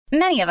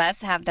Many of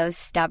us have those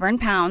stubborn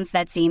pounds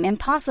that seem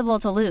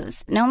impossible to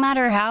lose, no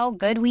matter how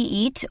good we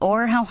eat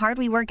or how hard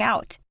we work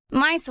out.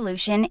 My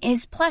solution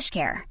is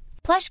PlushCare.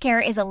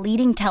 PlushCare is a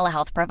leading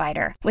telehealth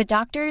provider with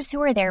doctors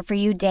who are there for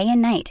you day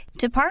and night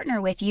to partner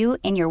with you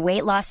in your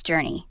weight loss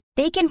journey.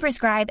 They can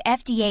prescribe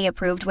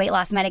FDA-approved weight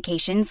loss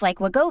medications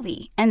like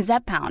Wegovy and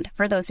Zepbound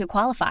for those who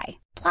qualify.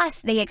 Plus,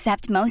 they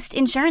accept most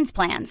insurance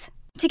plans.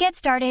 To get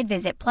started,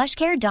 visit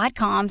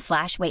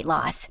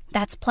plushcare.com/weightloss.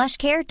 That's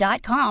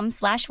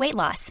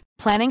plushcare.com/weightloss.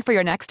 Planning for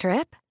your next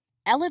trip?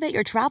 Elevate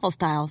your travel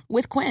style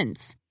with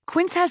Quince.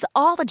 Quince has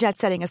all the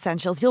jet-setting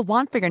essentials you'll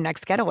want for your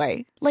next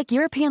getaway, like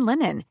European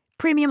linen,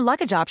 premium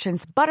luggage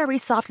options, buttery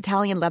soft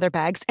Italian leather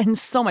bags, and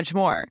so much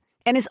more.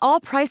 And is all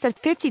priced at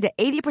 50 to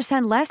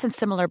 80% less than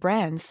similar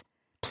brands.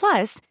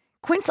 Plus,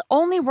 Quince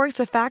only works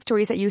with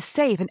factories that use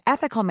safe and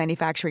ethical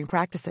manufacturing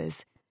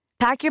practices.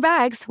 Pack your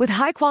bags with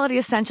high-quality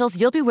essentials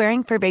you'll be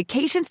wearing for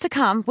vacations to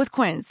come with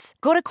Quince.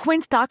 Go to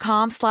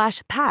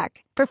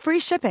quince.com/pack for free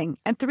shipping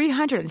and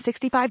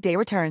 365-day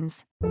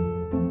returns.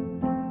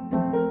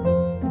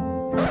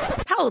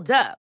 Hold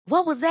up.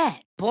 What was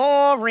that?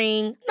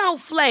 Boring. No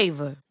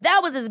flavor. That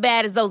was as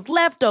bad as those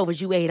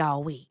leftovers you ate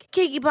all week.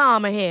 Keke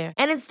Palmer here,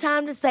 and it's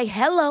time to say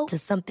hello to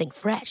something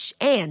fresh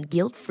and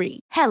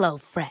guilt-free. Hello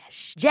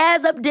Fresh.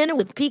 Jazz up dinner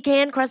with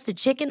pecan-crusted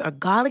chicken or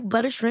garlic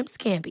butter shrimp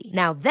scampi.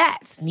 Now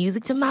that's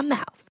music to my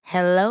mouth.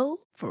 Hello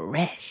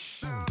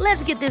Fresh.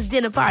 Let's get this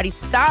dinner party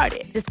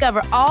started.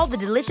 Discover all the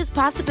delicious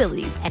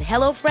possibilities at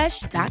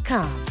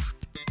hellofresh.com.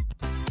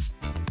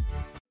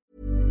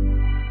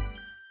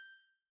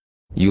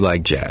 You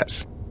like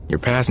jazz. Your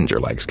passenger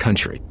likes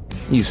country.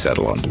 You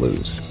settle on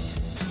blues.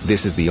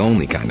 This is the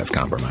only kind of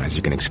compromise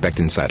you can expect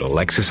inside a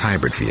Lexus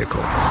hybrid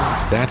vehicle.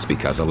 That's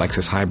because a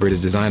Lexus hybrid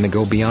is designed to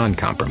go beyond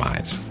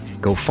compromise.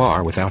 Go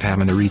far without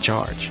having to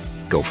recharge.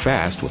 Go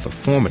fast with a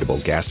formidable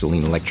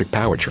gasoline-electric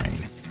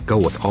powertrain. Go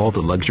with all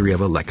the luxury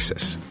of a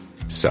Lexus.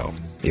 So,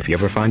 if you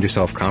ever find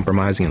yourself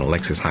compromising in a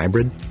Lexus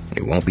hybrid,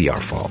 it won't be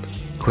our fault.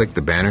 Click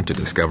the banner to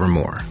discover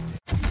more.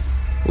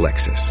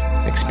 Lexus.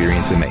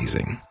 Experience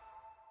amazing.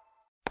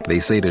 They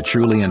say to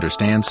truly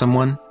understand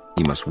someone,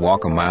 you must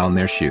walk a mile in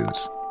their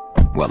shoes.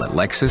 Well, at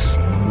Lexus,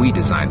 we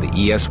designed the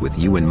ES with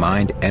you in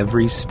mind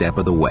every step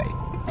of the way.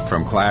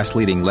 From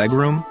class-leading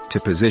legroom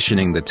to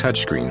positioning the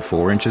touchscreen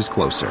 4 inches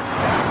closer.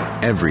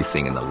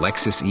 Everything in the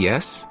Lexus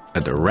ES, a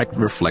direct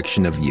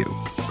reflection of you.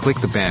 Click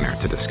the banner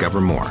to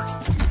discover more.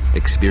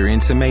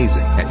 Experience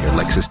amazing at your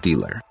Lexus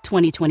dealer.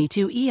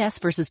 2022 ES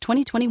versus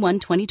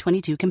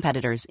 2021-2022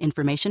 competitors.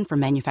 Information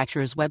from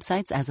manufacturers'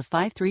 websites as of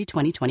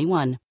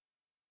 5/3/2021.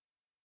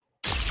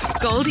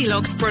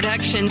 Goldilocks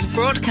Productions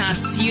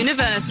broadcasts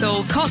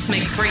universal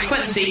cosmic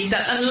frequencies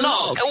that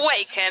unlock,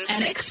 awaken,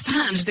 and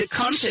expand the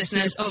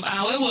consciousness of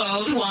our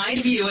worldwide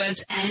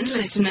viewers and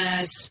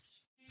listeners.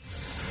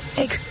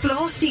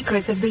 Explore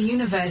secrets of the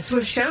universe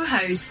with show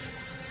host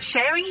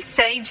Sherry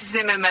Sage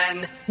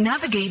Zimmerman.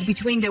 Navigate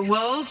between the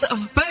worlds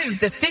of both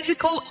the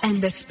physical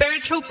and the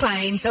spiritual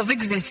planes of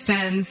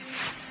existence.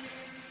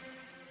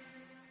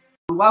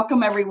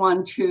 Welcome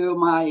everyone to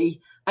my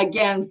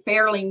again,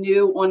 fairly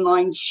new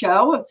online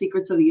show of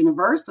Secrets of the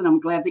Universe, and I'm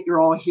glad that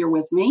you're all here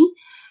with me.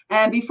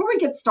 And before we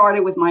get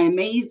started with my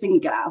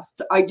amazing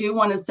guest, I do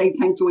want to say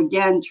thank you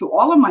again to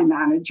all of my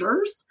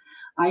managers.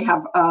 I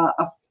have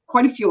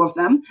quite a few of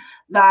them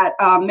that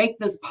make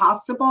this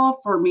possible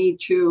for me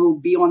to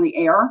be on the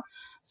air.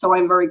 So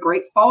I'm very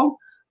grateful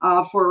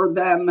for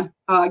them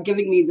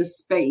giving me the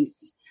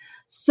space.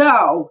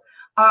 So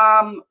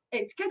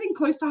it's getting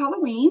close to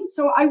Halloween,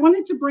 so I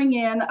wanted to bring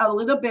in a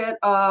little bit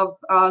of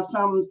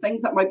some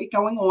things that might be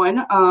going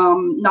on,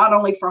 not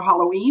only for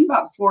Halloween,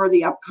 but for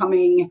the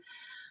upcoming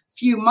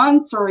few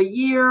months or a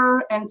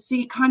year, and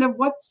see kind of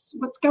what's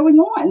going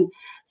on.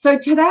 So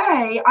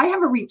today I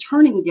have a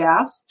returning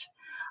guest.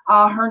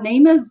 Her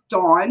name is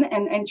Dawn,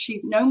 and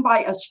she's known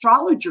by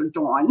Astrologer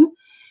Dawn,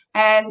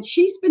 and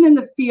she's been in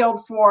the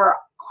field for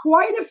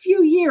quite a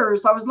few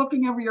years. I was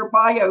looking over your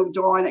bio,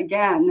 Dawn,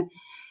 again.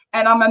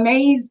 And I'm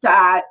amazed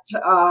at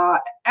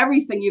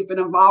everything you've been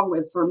involved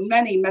with for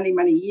many, many,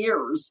 many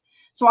years.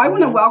 So I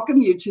want to welcome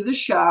you to the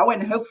show,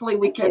 and hopefully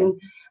we can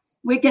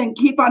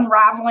keep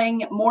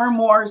unraveling more and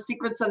more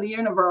secrets of the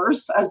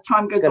universe as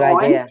time goes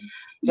on.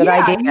 Good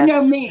idea. You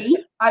know me.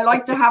 I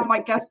like to have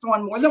my guests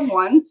on more than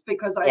once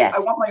because I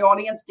want my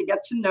audience to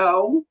get to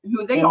know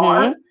who they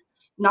are,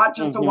 not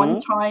just a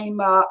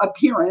one-time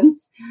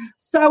appearance.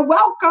 So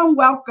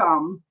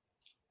welcome.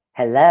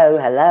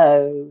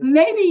 Hello.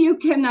 Maybe you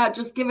can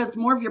just give us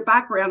more of your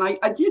background.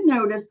 I did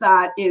notice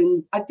that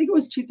I think it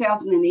was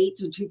 2008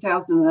 to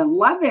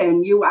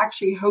 2011, you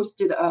actually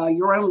hosted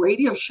your own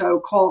radio show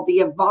called The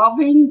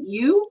Evolving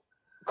You.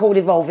 Called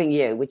Evolving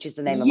You, which is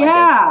the name of my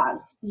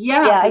business.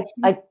 Yes. Yeah,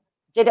 I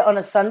did it on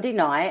a Sunday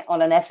night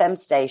on an FM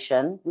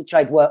station, which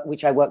I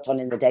worked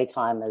on in the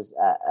daytime as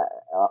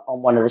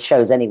on one of the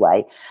shows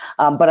anyway.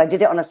 But I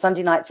did it on a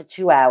Sunday night for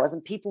 2 hours,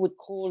 and people would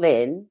call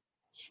in.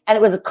 And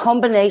it was a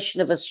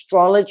combination of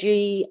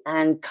astrology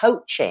and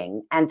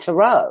coaching and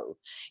tarot.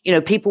 You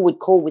know, people would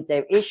call with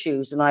their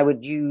issues and I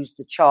would use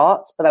the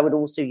charts, but I would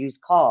also use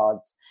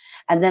cards.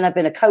 And then I've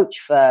been a coach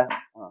for,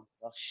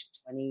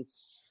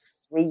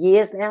 23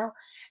 years now.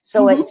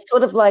 So it's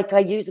sort of like I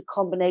use a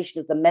combination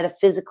of the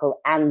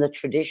metaphysical and the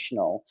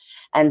traditional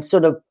and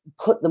sort of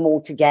put them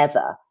all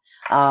together.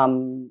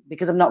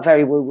 Because I'm not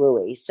very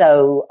woo-woo-y.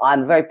 So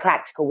I'm very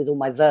practical with all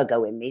my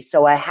Virgo in me.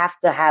 So I have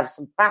to have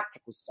some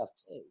practical stuff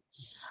too.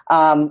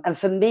 And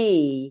for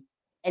me,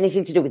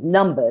 anything to do with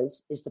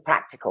numbers is the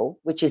practical,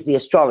 which is the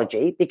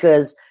astrology,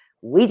 because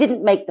we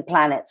didn't make the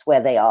planets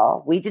where they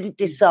are. We didn't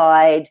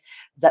decide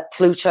that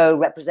Pluto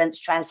represents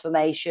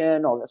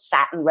transformation or that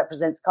Saturn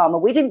represents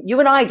karma. You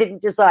and I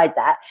didn't decide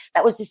that.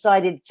 That was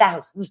decided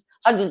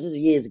hundreds of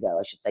years ago,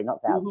 I should say,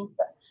 not thousands,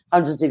 but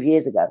hundreds of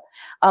years ago.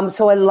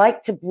 So I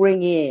like to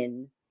bring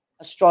in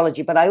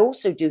astrology, but I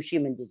also do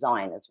human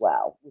design as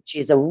well, which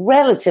is a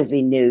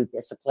relatively new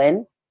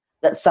discipline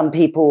that some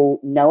people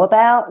know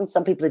about and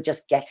some people are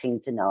just getting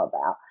to know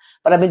about.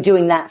 But I've been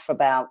doing that for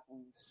about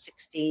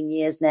 16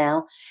 years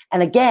now.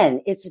 And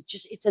again,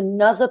 it's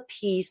another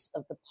piece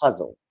of the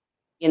puzzle.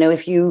 You know,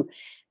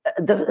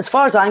 as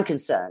far as I'm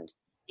concerned,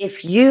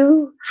 if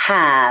you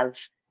have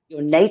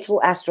your natal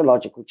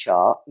astrological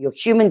chart, your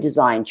human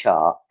design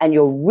chart, and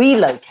your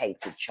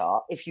relocated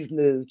chart, if you've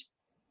moved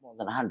more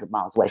than 100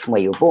 miles away from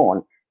where you were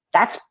born,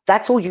 that's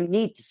all you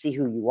need to see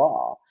who you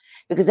are,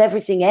 because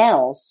everything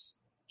else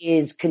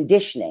is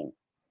conditioning.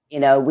 You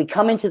know, we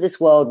come into this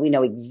world, we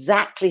know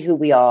exactly who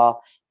we are,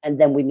 and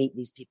then we meet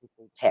these people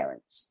called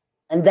parents,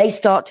 and they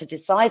start to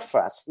decide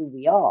for us who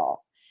we are.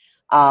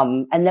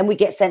 And then we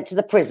get sent to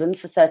the prison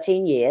for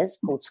 13 years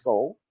called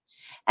school.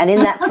 And in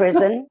that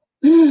prison,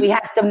 we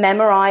have to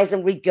memorize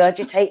and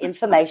regurgitate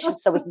information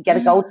so we can get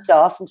a gold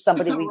star from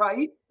somebody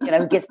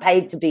who gets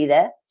paid to be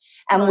there.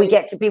 And we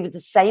get to be with the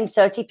same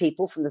 30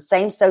 people from the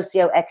same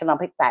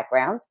socioeconomic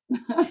background.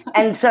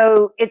 And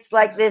so it's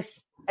like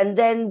this. And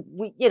then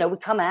we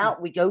come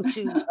out, we go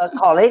to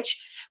college,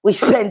 we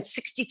spend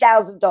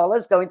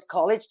 $60,000 going to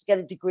college to get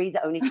a degree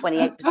that only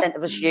 28%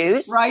 of us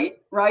use.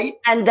 Right.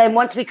 And then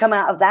once we come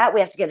out of that, we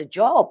have to get a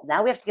job.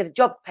 Now we have to get a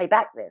job to pay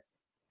back this.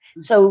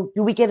 So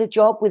do we get a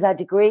job with our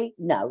degree?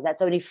 No,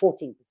 that's only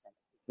 14%.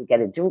 We get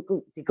a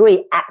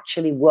degree,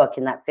 actually work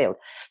in that field.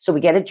 So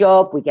we get a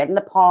job, we get an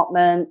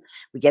apartment,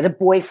 we get a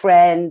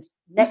boyfriend.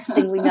 Next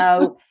thing we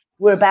know,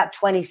 we're about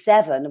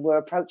 27 and we're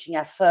approaching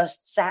our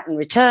first Saturn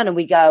return and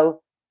we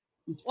go,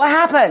 what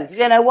happened?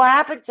 What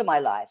happened to my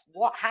life?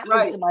 What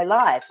happened to my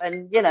life?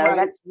 And,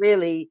 that's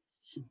really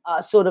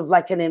sort of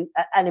like an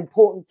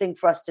important thing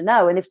for us to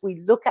know. And if we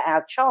look at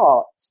our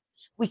charts,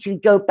 we can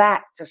go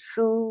back to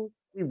who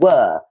we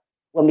were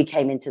when we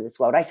came into this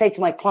world. I say to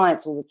my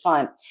clients all the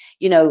time,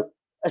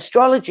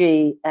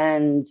 astrology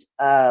and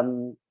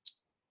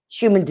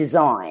human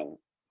design,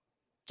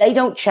 they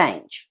don't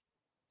change.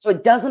 So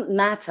it doesn't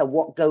matter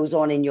what goes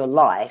on in your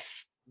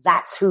life.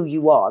 That's who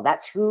you are.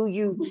 That's who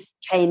you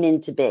came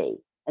in to be.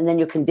 And then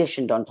you're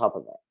conditioned on top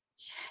of it.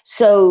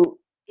 So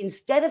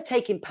instead of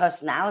taking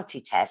personality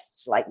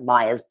tests like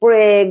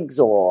Myers-Briggs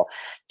or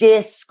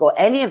DISC or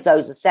any of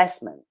those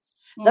assessments,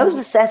 those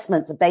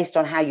assessments are based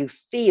on how you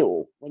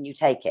feel when you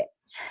take it.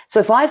 So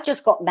if I've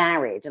just got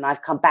married and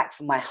I've come back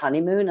from my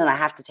honeymoon and I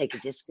have to take a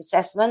DISC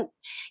assessment,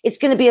 it's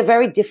going to be a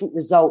very different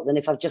result than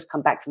if I've just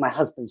come back from my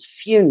husband's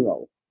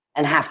funeral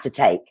and have to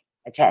take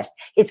a test.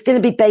 It's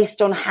going to be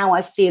based on how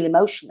I feel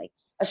emotionally.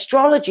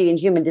 Astrology and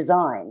human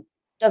design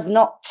does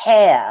not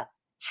care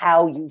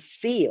how you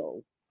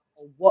feel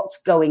or what's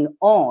going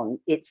on.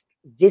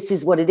 This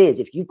is what it is.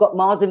 If you've got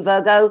Mars in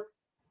Virgo,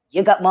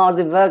 you got Mars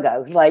in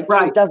Virgo.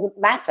 It doesn't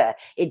matter.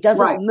 It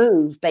doesn't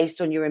move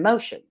based on your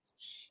emotions.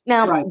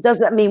 Now, does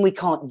that mean we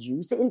can't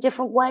use it in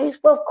different ways?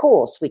 Well, of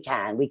course we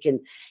can. We can,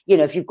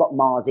 if you've got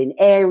Mars in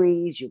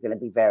Aries, you're going to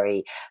be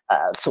very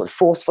sort of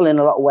forceful in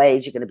a lot of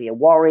ways. You're going to be a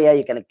warrior.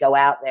 You're going to go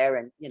out there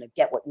and,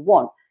 get what you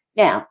want.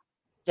 Now,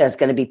 there's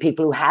going to be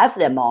people who have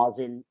their Mars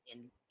in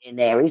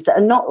Aries that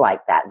are not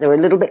like that. They're a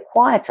little bit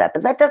quieter,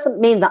 but that doesn't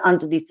mean that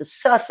underneath the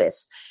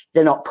surface,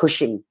 they're not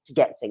pushing to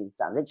get things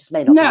done. They just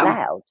may not be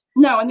loud.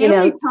 No, and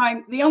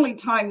the only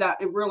time that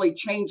it really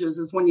changes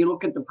is when you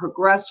look at the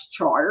progress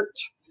chart.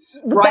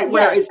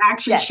 Where it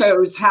actually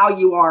shows how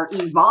you are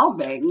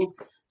evolving.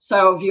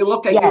 So if you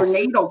look at your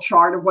natal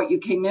chart of what you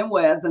came in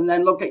with, and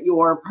then look at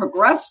your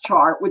progress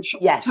chart, which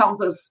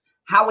tells us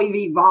how we've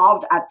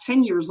evolved at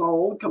 10 years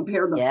old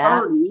compared to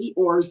 30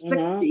 or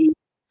 60.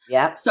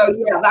 Yeah. So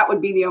that would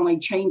be the only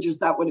changes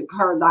that would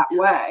occur that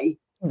way.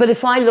 But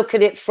if I look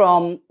at it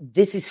from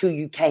this is who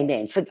you came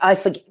in, I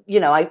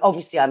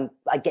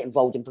get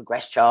involved in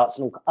progress charts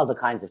and all other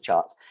kinds of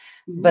charts.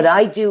 But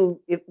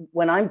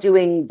when I'm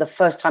doing the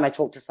first time I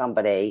talk to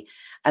somebody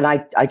and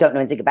I don't know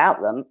anything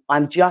about them,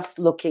 I'm just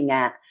looking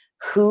at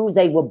who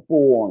they were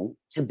born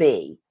to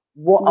be.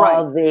 What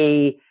are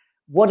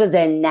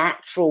their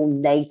natural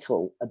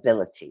natal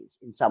abilities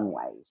in some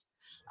ways?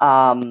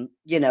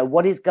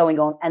 What is going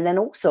on? And then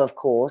also, of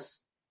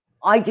course,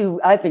 I've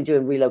been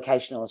doing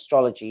relocational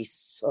astrology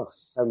so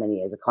many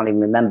years, I can't even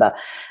remember.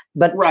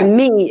 But to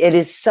me, it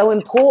is so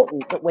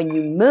important that when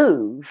you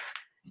move,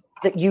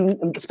 that you,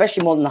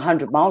 especially more than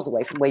 100 miles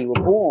away from where you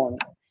were born,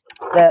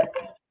 that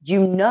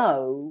you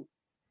know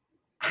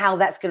how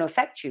that's going to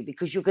affect you,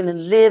 because you're going to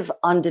live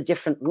under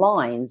different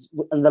lines,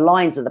 and the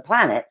lines of the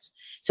planets.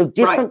 So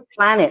different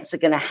planets are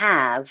going to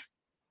have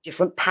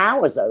different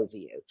powers over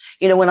you.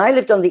 You know, when I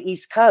lived on the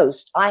East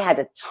Coast, I had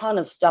a ton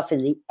of stuff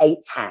in the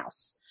 8th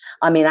house.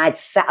 I mean, I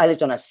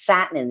lived on a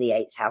Saturn in the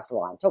 8th house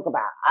line. Talk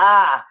about,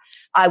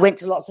 I went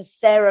to lots of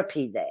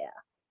therapy there.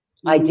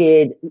 I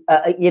did,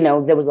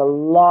 there was a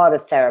lot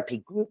of therapy,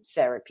 group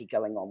therapy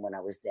going on when I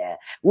was there.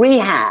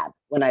 Rehab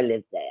when I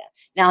lived there.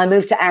 Now I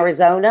moved to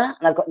Arizona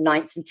and I've got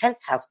 9th and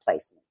 10th house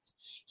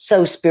placements.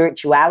 So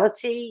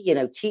spirituality,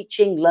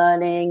 teaching,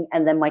 learning,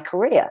 and then my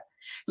career.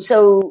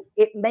 So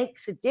it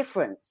makes a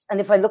difference.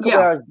 And if I look at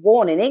where I was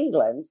born in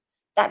England,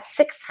 that's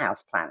 6th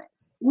house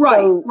planets.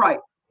 Right.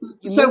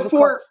 So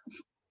for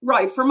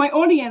my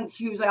audience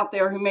who's out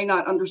there who may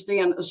not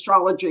understand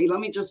astrology, let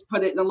me just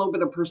put it in a little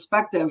bit of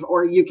perspective,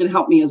 or you can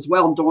help me as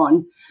well,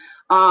 Dawn.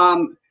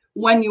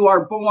 When you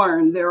are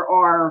born,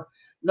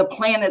 the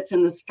planets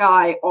in the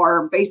sky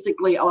are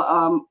basically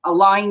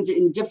aligned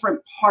in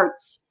different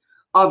parts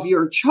of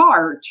your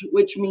chart,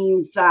 which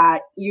means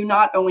that you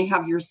not only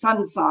have your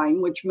sun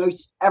sign, which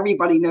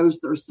everybody knows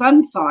their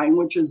sun sign,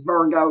 which is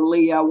Virgo,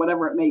 Leo,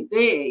 whatever it may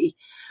be,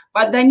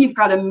 but then you've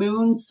got a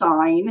moon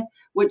sign,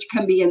 which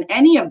can be in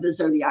any of the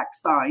zodiac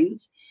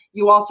signs.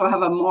 You also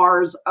have a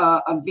Mars,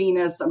 a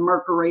Venus, a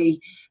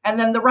Mercury, and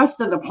then the rest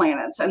of the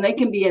planets. And they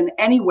can be in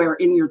anywhere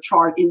in your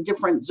chart in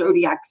different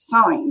zodiac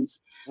signs.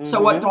 Mm-hmm.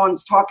 So what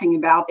Dawn's talking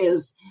about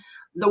is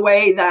the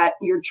way that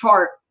your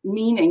chart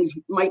meanings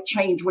might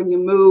change when you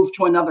move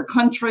to another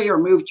country or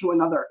move to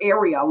another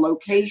area,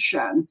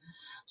 location.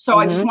 So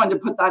I just wanted to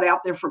put that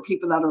out there for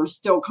people that are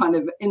still kind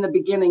of in the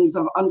beginnings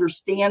of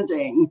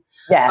understanding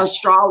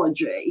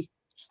astrology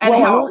and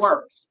how it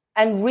works.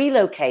 And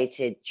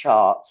relocated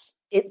charts,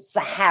 it's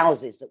the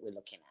houses that we're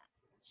looking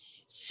at.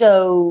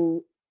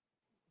 So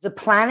the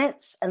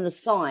planets and the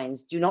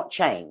signs do not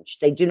change.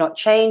 They do not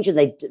change, and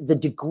the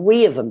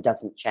degree of them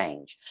doesn't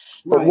change.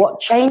 But what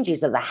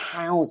changes are the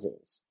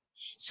houses.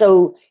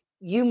 So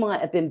you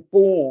might have been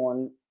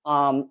born,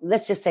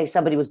 let's just say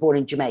somebody was born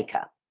in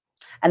Jamaica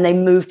and they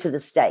moved to the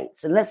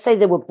States. And let's say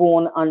they were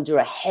born under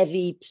a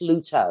heavy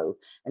Pluto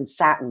and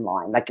Saturn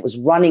line, like it was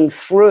running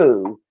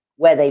through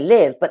where they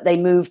live, but they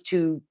moved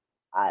to,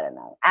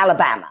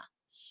 Alabama.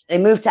 They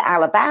moved to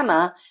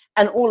Alabama,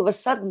 and all of a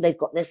sudden they've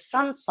got their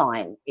sun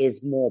sign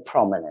is more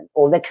prominent,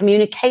 or their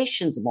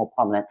communications are more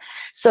prominent.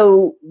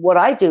 So what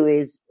I do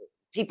is,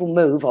 people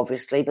move,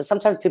 obviously, but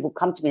sometimes people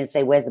come to me and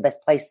say, where's the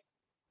best place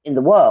in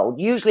the world?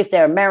 Usually if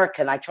they're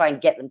American, I try and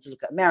get them to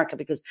look at America,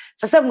 because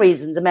for some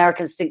reasons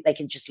Americans think they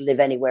can just live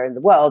anywhere in the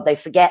world. They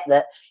forget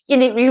that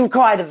you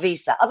require a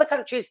visa. Other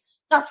countries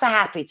not so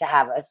happy to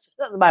have us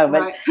at the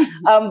moment.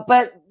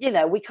 But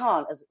we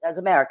can't as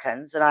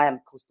Americans, and I am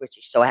of course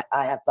British, so I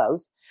have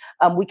both.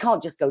 We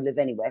can't just go live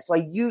anywhere. So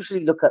I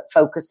usually look at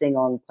focusing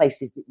on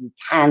places that you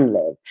can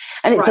live.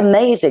 And it's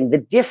amazing the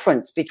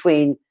difference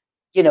between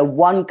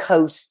one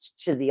coast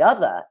to the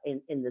other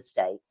in the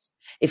States.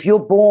 If you're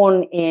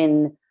born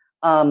in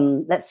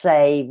let's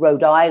say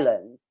Rhode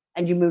Island,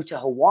 and you move to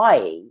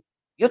Hawaii,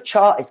 your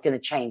chart is going to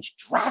change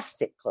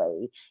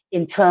drastically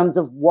in terms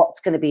of what's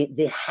going to be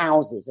the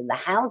houses. And the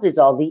houses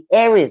are the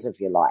areas of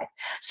your life.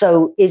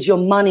 So is your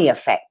money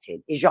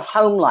affected? Is your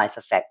home life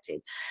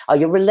affected? Are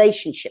your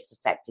relationships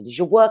affected? Is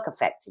your work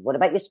affected? What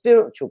about your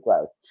spiritual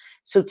growth?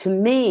 So to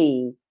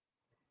me,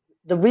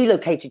 the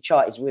relocated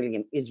chart is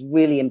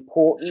really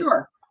important.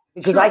 Sure.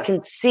 Because I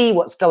can see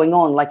what's going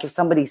on. Like if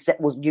somebody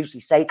will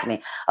usually say to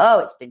me, oh,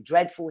 it's been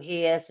dreadful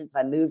here since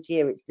I moved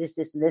here. It's this,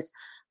 this, and this.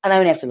 And I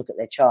only have to look at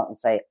their chart and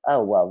say,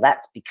 oh, well,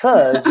 that's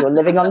because you're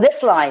living on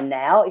this line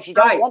now. If you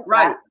don't want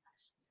that.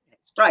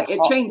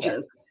 It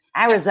changes.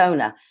 Here.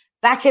 Arizona.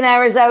 Back in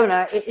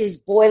Arizona, it is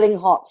boiling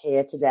hot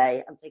here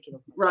today. I'm taking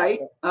off my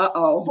jacket.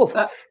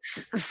 Uh-oh.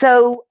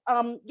 So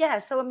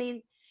I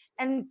mean,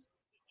 and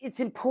it's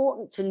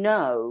important to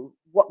know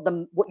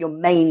what your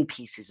main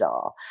pieces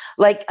are.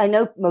 Like, I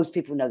know most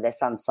people know their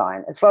sun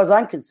sign. As far as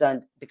I'm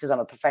concerned, because I'm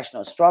a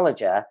professional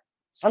astrologer,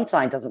 sun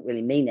sign doesn't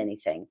really mean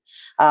anything.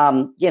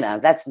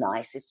 That's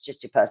nice. It's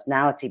just your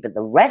personality. But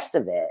the rest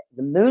of it,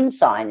 the moon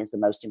sign is the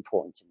most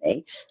important to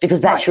me,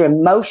 because that's your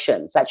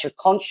emotions. That's your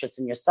conscious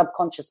and your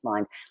subconscious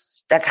mind.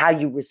 That's how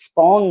you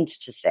respond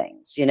to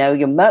things.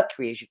 Your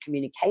Mercury is your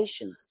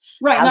communications.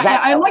 Right.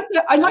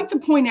 I'd like to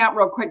point out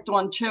real quick,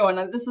 Dawn, too,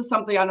 and this is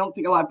something I don't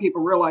think a lot of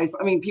people realize.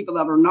 I mean, people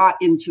that are not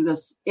into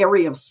this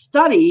area of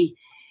study,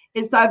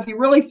 is that if you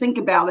really think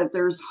about it,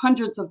 there's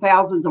hundreds of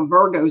thousands of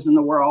Virgos in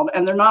the world,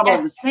 and they're not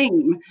all the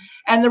same.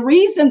 And the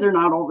reason they're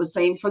not all the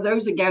same, for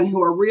those, again,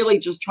 who are really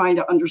just trying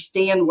to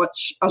understand what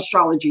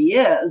astrology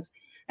is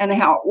and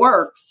how it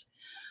works,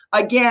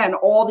 again,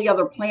 all the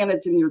other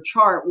planets in your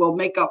chart will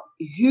make up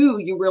who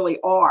you really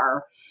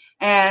are.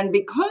 And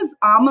because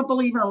I'm a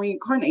believer in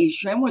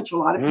reincarnation, which a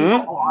lot of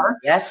people are,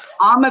 yes,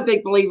 I'm a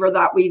big believer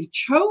that we've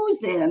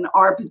chosen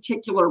our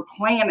particular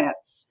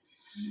planets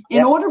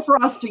in order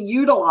for us to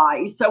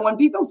utilize. So when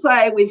people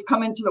say we've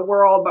come into the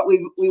world, but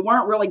we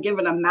weren't really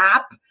given a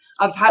map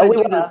of how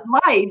to do this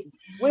life,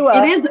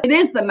 it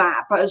is the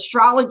map.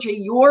 Astrology,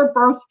 your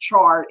birth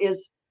chart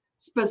is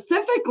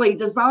specifically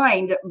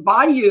designed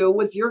by you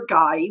with your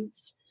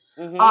guides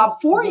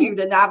for you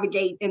to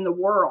navigate in the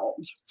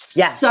world.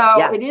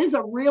 It is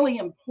a really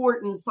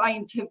important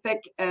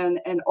scientific and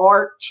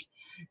art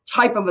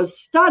type of a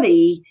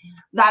study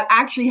that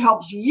actually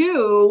helps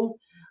you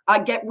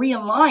get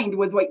realigned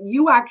with what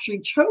you actually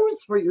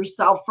chose for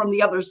yourself from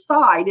the other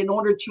side in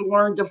order to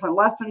learn different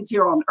lessons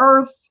here on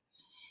Earth,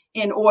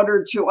 in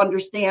order to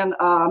understand,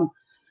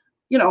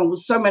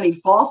 so many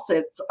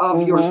facets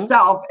of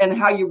yourself and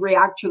how you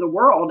react to the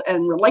world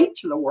and relate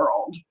to the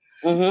world.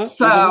 It's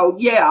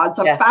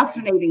a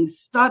fascinating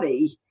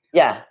study.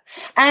 Yeah.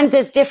 And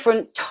there's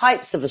different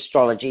types of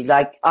astrology.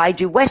 Like I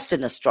do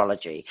Western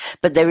astrology,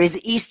 but there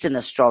is Eastern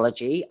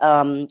astrology,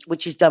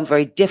 which is done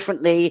very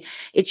differently.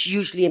 It's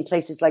usually in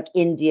places like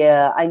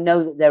India. I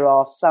know that there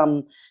are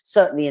some,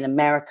 certainly in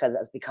America, that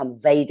have become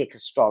Vedic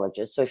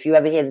astrologers. So if you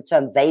ever hear the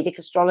term Vedic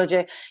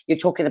astrologer, you're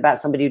talking about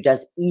somebody who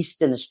does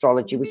Eastern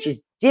astrology, which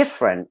is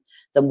different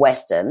than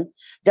Western.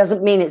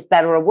 Doesn't mean it's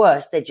better or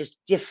worse. They're just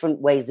different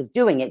ways of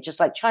doing it, just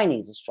like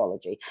Chinese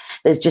astrology.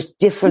 There's just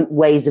different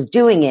ways of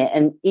doing it.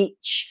 And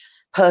each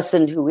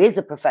person who is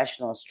a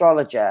professional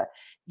astrologer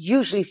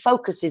usually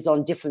focuses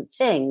on different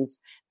things.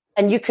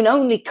 And you can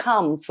only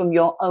come from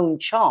your own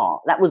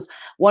chart. That was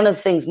one of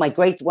the things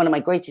one of my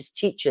greatest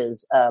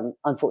teachers,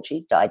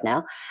 unfortunately died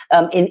now,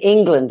 in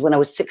England when I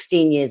was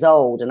 16 years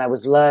old, and I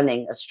was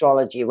learning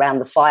astrology around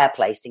the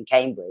fireplace in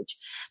Cambridge,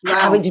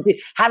 having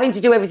to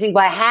do everything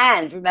by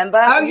hand.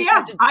 Remember? Oh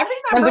yeah, I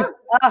remember.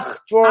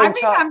 Drawing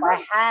charts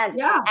by hand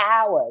for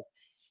hours.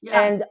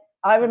 Yeah. And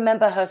I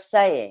remember her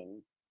saying,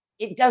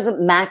 it doesn't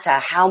matter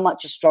how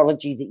much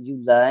astrology that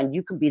you learn.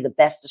 You can be the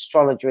best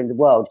astrologer in the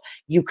world.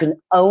 You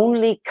can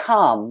only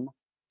come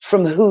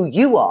from who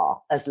you are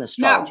as an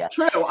astrologer.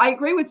 No, true. I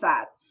agree with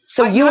that.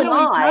 So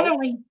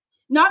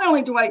not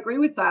only do I agree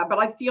with that, but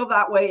I feel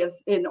that way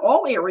in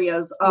all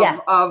areas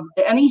of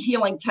any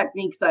healing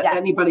techniques that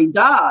anybody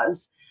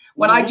does.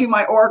 When I do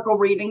my oracle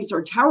readings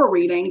or tarot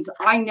readings,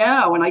 I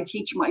know, and I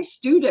teach my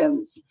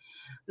students,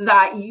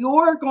 that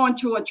you're going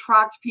to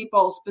attract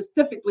people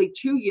specifically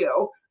to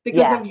you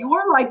because of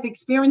your life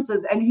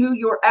experiences and who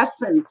your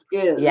essence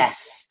is.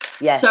 Yes.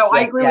 So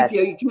I agree with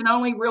you. You can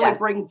only really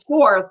bring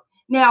forth.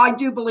 Now, I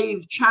do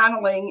believe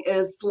channeling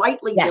is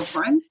slightly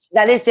different.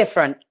 That is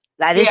different.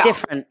 That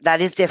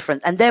is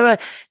different. And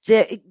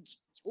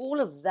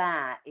all of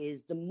that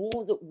is, the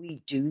more that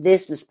we do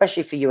this, and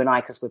especially for you and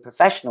I, because we're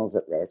professionals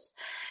at this,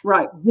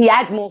 right? We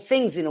add more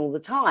things in all the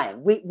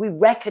time. We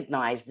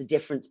recognize the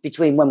difference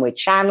between when we're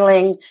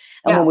channeling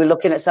and when we're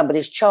looking at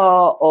somebody's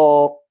chart,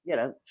 or,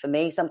 for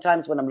me,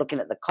 sometimes when I'm looking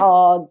at the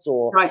cards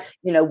or,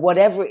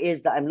 whatever it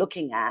is that I'm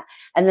looking at.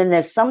 And then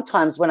there's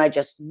sometimes when I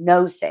just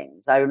know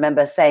things. I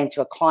remember saying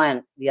to a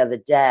client the other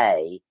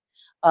day,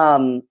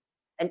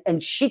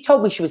 and she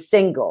told me she was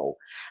single.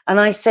 And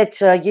I said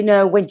to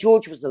her, when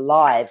George was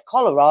alive,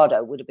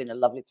 Colorado would have been a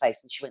lovely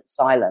place. And she went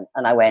silent.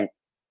 And I went,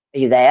 are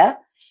you there?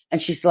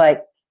 And she's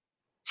like,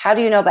 how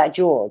do you know about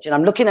George? And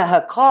I'm looking at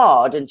her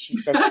card and she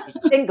says she's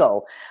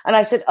single. And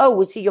I said, oh,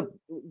 was he your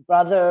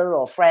brother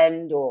or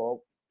friend or,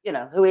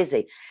 who is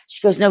he?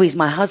 She goes, no, he's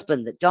my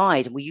husband that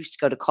died. And we used to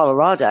go to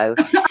Colorado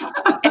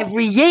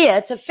every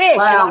year to fish.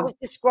 Wow. And I was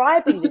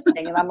describing this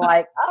thing and I'm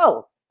like,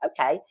 oh,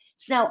 okay.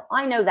 So now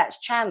I know that's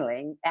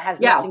channeling. It has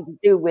nothing to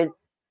do with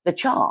the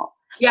chart.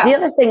 Yeah. The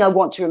other thing I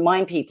want to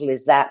remind people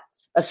is that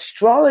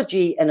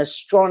astrology and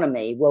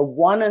astronomy were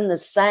one and the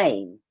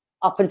same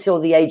up until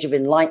the Age of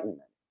Enlightenment.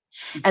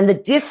 And the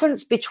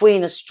difference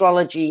between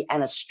astrology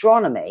and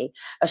astronomy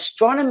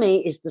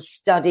is the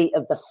study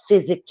of the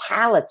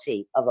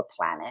physicality of a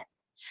planet.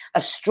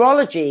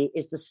 Astrology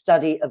is the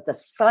study of the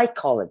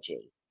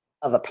psychology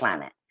of a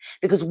planet,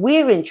 because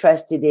we're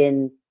interested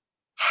in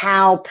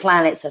how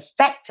planets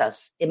affect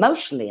us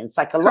emotionally and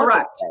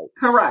psychologically.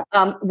 Correct.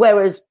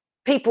 Whereas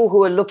people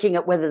who are looking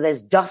at whether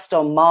there's dust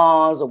on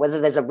Mars or whether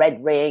there's a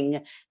red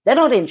ring, they're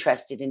not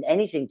interested in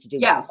anything to do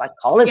with the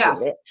psychology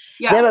of it.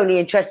 Yes. They're only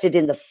interested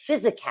in the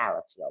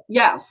physicality of it.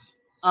 Yes.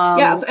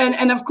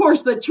 And of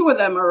course the two of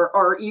them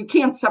are you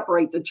can't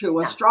separate the two.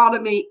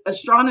 Astronomy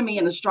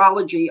and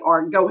astrology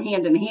go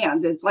hand in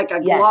hand. It's like a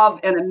glove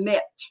and a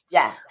mitt.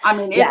 Yeah. I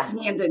mean, it's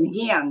hand in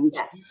hand.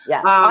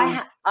 Yeah.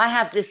 I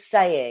have this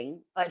saying,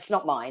 it's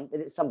not mine,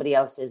 but it's somebody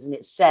else's, and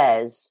it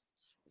says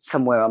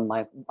somewhere I'm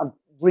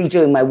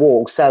redoing my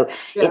wall. So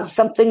it's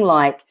something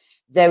like,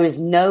 there is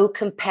no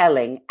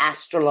compelling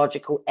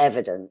astrological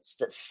evidence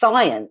that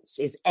science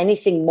is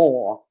anything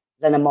more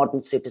than a modern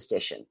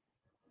superstition.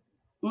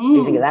 What do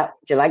you think of that?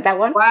 Do you like that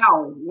one?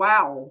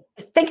 Wow.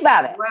 Think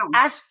about it.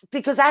 Wow.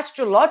 Because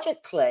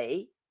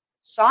astrologically,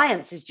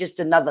 science is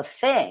just another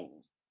thing.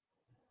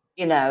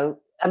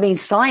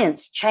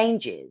 Science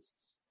changes.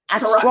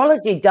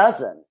 Astrology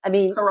doesn't. I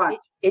mean,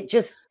 it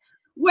just...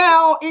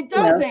 Well, it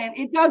doesn't.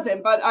 It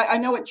doesn't. But I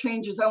know it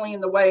changes only in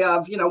the way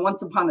of,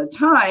 once upon a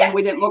time,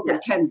 we didn't look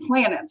at 10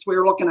 planets. We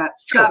were looking at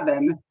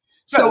 7.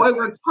 So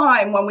over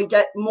time, when we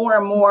get more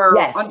and more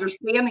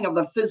understanding of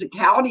the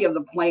physicality of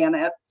the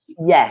planets,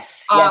 we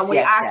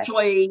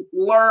actually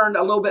learn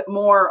a little bit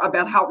more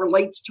about how it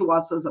relates to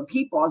us as a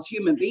people, as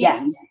human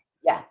beings.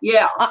 I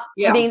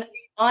mean,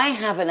 I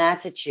have an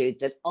attitude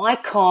that I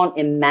can't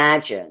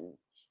imagine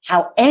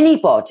how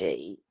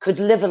anybody could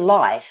live a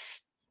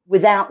life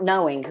without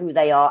knowing who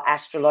they are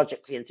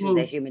astrologically and through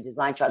their human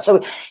design chart.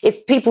 So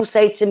if people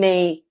say to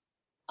me,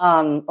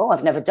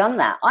 I've never done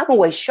that, I'm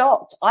always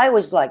shocked. I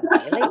was like,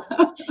 really?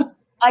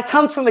 I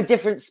come from a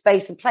different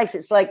space and place.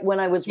 It's like when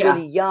I was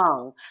really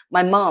young,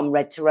 my mom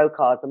read tarot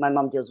cards, and my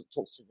mom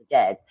talks to the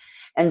dead.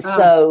 And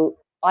so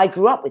I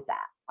grew up with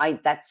that.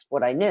 That's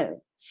what I knew.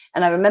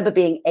 And I remember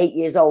being 8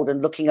 years old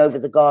and looking over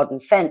the garden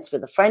fence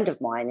with a friend of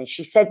mine. And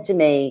she said to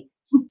me,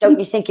 don't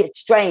you think it's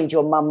strange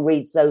your mum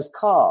reads those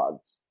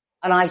cards?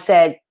 And I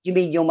said, you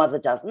mean your mother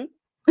doesn't?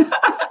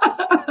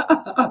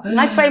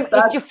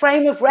 It's your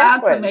frame of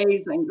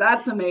reference.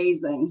 That's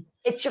amazing.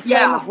 It's your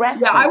frame of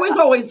reference. Yeah,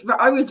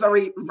 I was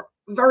very,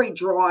 very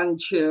drawn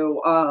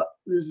to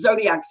the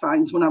zodiac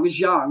signs when I was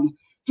young.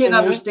 Didn't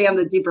understand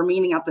the deeper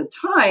meaning at the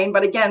time,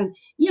 but again,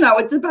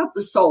 it's about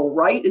the soul,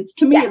 right? It's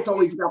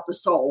always about the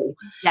soul,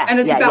 and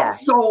it's about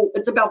soul.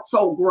 It's about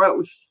soul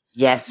growth.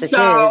 Yes, it is.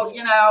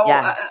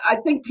 I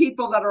think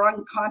people that are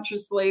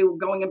unconsciously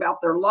going about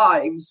their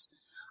lives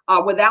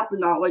without the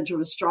knowledge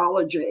of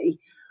astrology.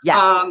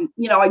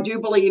 I do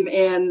believe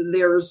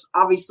there's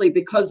obviously,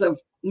 because of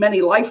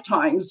many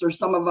lifetimes, there's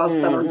some of us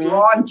that are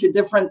drawn to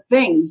different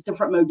things,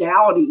 different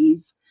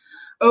modalities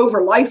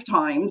over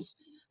lifetimes.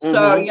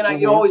 So,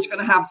 you're always going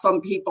to have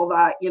some people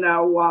that,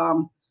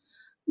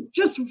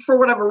 just for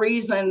whatever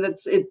reason,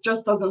 it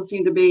just doesn't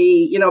seem to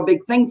be, a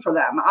big thing for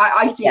them.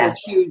 I see it as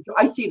huge.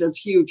 I see it as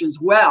huge as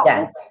well.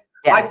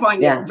 I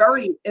find it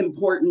very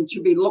important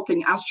to be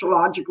looking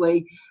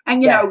astrologically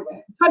and,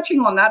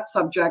 touching on that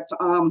subject.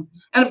 And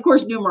of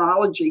course,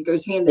 numerology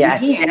goes hand in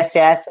hand.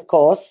 Yes, of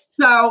course.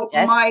 So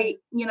my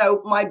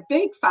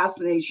big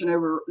fascination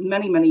over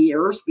many, many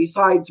years,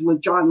 besides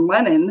with John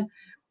Lennon,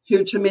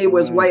 who to me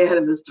was way ahead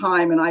of his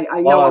time. And I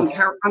know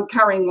I'm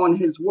carrying on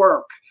his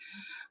work,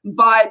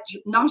 but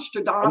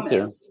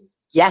Nostradamus.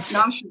 Yes.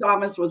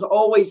 Nostradamus was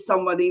always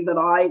somebody that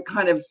I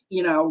kind of,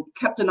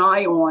 kept an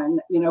eye on,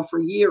 for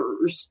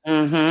years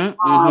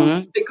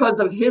because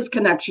of his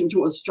connection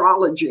to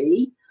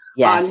astrology,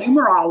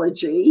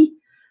 numerology,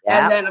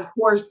 and then, of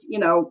course,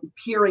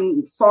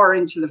 peering far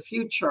into the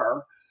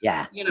future.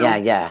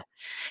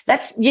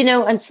 That's,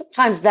 and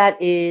sometimes that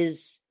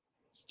is,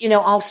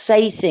 I'll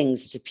say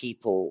things to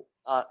people,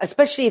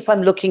 especially if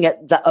I'm looking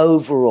at the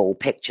overall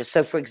picture.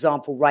 So, for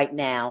example, right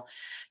now,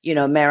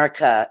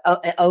 America,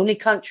 only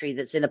country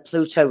that's in a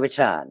Pluto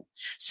return.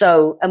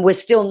 So, and we're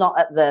still not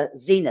at the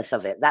zenith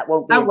of it. That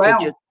won't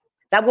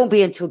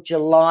be until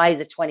July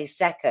the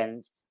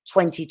 22nd,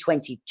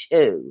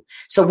 2022.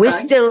 So we're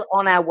still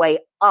on our way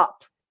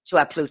up to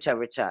our Pluto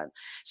return.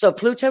 So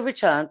Pluto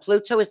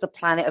is the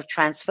planet of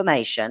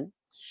transformation.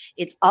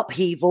 It's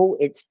upheaval,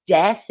 it's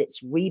death,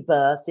 it's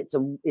rebirth,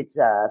 it's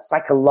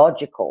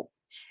psychological.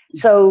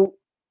 So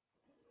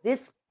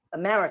this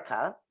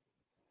America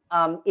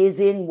is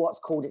in what's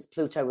called its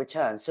Pluto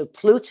return. So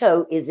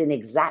Pluto is in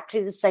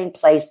exactly the same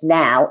place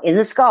now in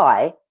the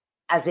sky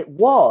as it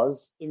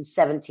was in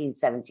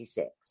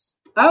 1776.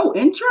 Oh,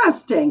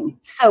 interesting.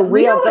 So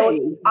we are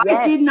going.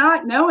 I did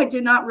not know. I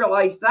did not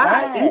realize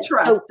that. Yeah.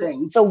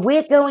 Interesting. So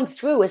we're going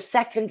through a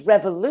second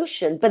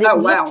revolution, but it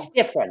looks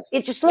different.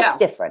 It just looks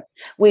different.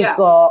 We've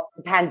got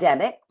a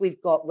pandemic.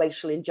 We've got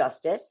racial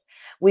injustice.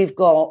 We've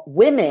got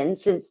women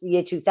since the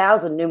year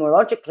 2000,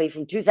 numerologically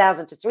from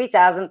 2000 to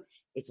 3000.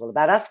 It's all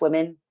about us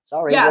women.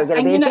 Sorry, yes, we're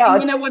going to be in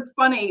charge. You know what's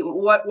funny?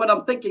 What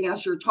I'm thinking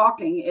as you're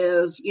talking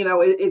is,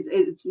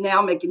 it's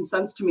now making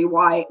sense to me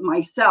why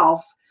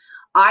myself.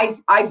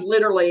 I've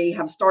literally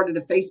have started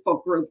a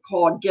Facebook group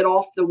called Get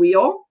Off the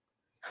Wheel.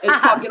 It's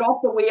called Get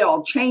Off the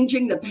Wheel,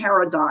 Changing the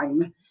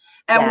Paradigm.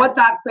 And what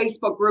that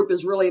Facebook group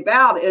is really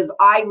about is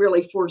I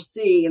really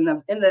foresee in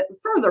the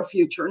further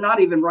future, not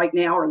even right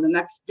now or the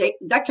next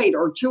decade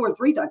or 2 or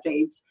 3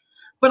 decades,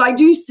 but I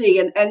do see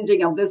an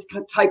ending of this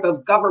type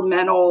of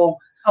governmental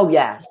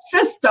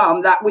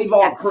system that we've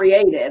all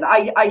created.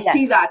 I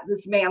see that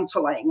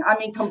dismantling. I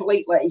mean,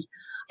 completely.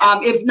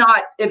 If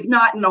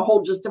not in a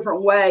whole just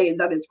different way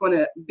that it's going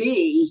to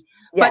be,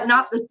 but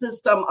not the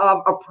system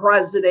of a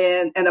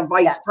president and a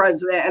vice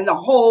president and the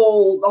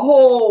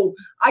whole,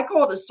 I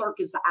call it a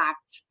circus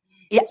act.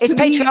 Yeah, it's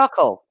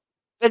patriarchal,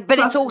 but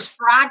it's all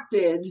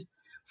distracted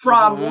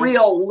from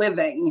real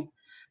living.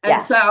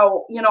 And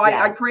so,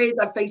 I created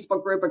that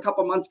Facebook group a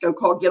couple months ago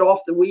called Get Off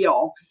the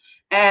Wheel.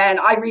 And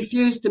I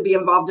refuse to be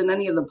involved in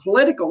any of the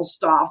political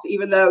stuff,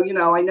 even though,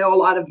 I know a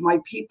lot of my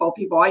people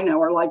I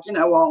know are like,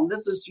 well,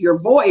 this is your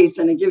voice.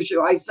 And it gives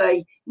you, I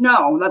say,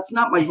 no, that's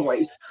not my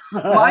voice.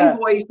 My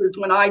voice is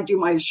when I do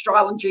my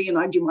astrology and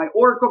I do my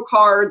oracle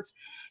cards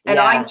and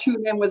I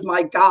tune in with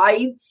my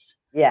guides.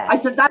 Yes. I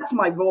said, that's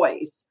my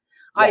voice.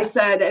 Yeah. I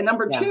said, and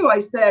number two, I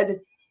said,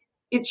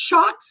 it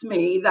shocks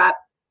me that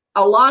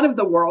a lot of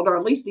the world, or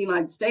at least the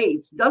United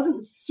States,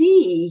 doesn't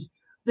see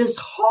this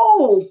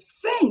whole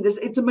thing.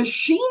 It's a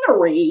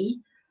machinery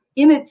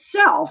in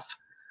itself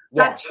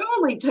that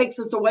totally takes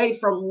us away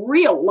from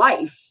real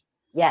life.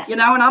 Yes.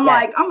 And I'm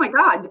like, oh my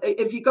God,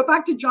 if you go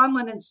back to John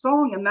Lennon's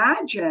song,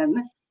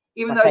 Imagine,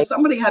 even though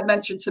somebody had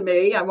mentioned to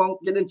me, I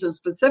won't get into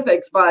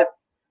specifics, but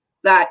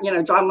that,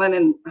 John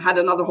Lennon had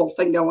another whole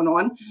thing going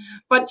on.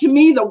 But to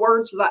me, the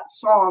words of that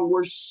song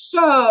were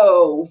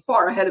so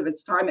far ahead of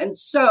its time and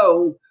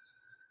so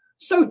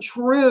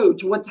true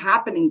to what's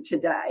happening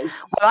today.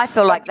 Well, I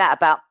feel like that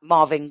about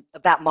Marvin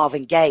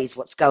Gaye's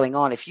What's Going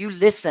On. If you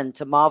listen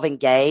to Marvin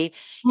Gaye,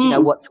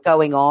 What's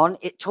Going On,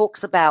 it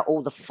talks about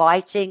all the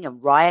fighting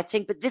and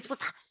rioting, but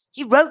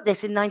he wrote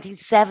this in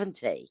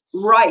 1970.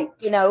 Right.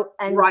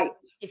 And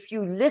if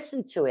you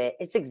listen to it,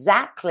 it's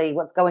exactly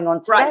what's going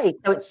on today. Right.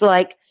 So it's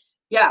like,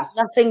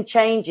 nothing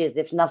changes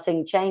if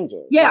nothing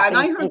changes. Yeah, and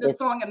I heard the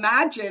song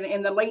Imagine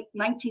in the late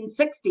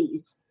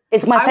 1960s.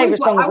 It's my favorite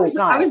song of all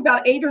time. I was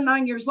about 8 or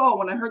 9 years old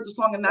when I heard the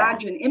song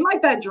Imagine in my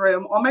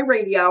bedroom on my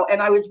radio,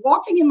 and I was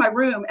walking in my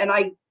room and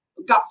I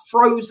got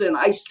frozen.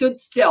 I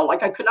stood still,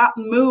 like I could not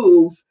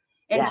move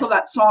until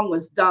that song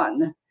was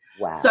done.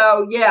 Wow.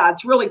 So,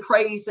 it's really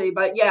crazy.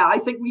 But, I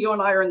think you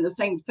and I are in the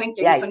same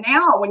thinking. Yeah. So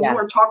now when you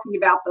were talking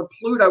about the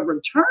Pluto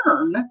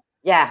return,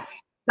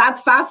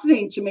 that's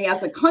fascinating to me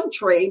as a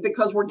country,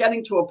 because we're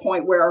getting to a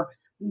point where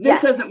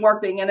this isn't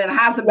working, and it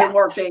hasn't been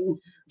working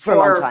for a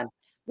long time.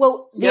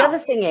 Well, the other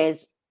thing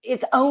is,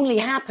 it's only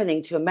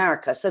happening to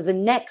America. So the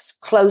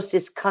next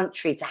closest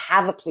country to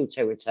have a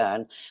Pluto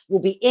return will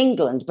be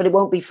England, but it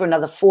won't be for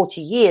another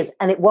 40 years,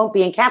 and it won't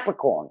be in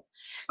Capricorn.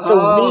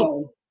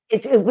 So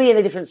it'll be in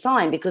a different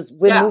sign, because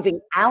we're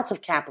moving out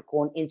of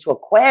Capricorn into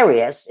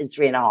Aquarius in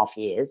 3.5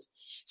 years.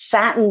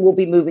 Saturn will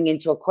be moving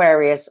into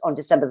Aquarius on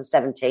December the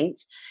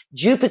 17th.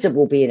 Jupiter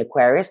will be in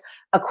Aquarius.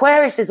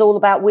 Aquarius is all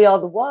about we are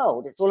the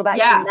world. It's all about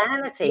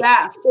humanity.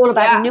 It's all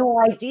about new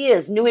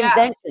ideas, new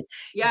inventions.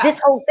 This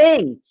whole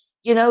thing,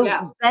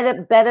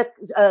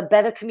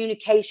 better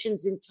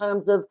communications in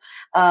terms of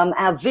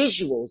our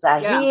visuals, our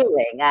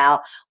hearing,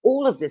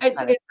 all of this kind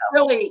of stuff.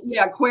 Really,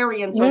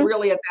 Aquarians are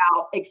really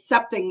about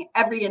accepting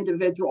every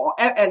individual.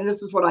 And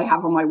this is what I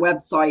have on my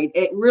website.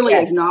 It really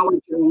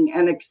acknowledging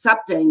and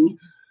accepting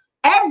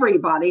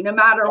everybody, no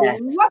matter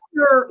what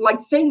their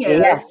thing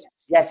is.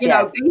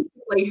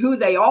 Basically who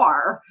they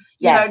are.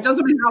 It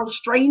doesn't matter how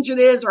strange it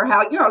is or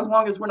how, as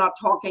long as we're not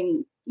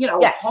talking,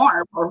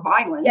 harm or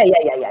violence.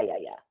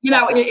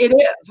 It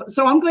is.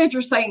 So I'm glad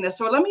you're saying this.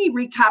 So let me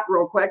recap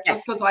real quick,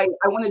 just because I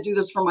want to do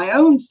this for my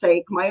own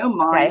sake, my own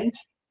mind,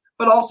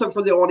 but also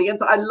for the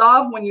audience. I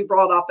love when you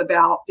brought up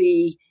about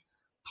the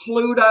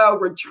Pluto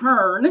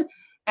return,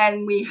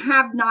 and we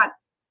have not,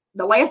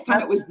 the last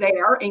time it was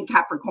there in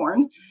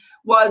Capricorn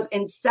was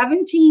in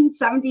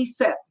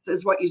 1776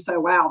 is what you say.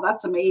 Wow,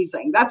 that's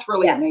amazing. That's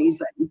really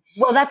amazing.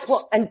 Well, that's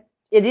what, and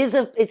it is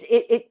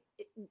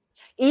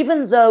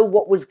even though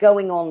what was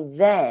going on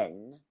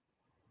then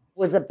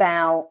was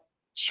about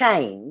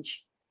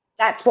change,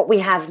 that's what we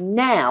have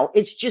now.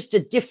 It's just a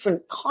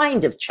different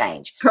kind of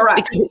change. Correct.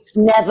 Because it's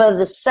never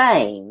the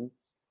same.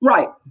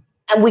 Right.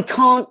 And we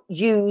can't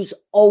use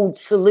old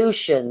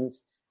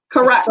solutions.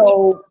 Correct.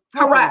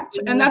 Correct.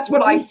 And that's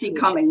what I see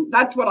coming.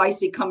 That's what I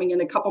see coming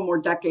in a couple more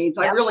decades.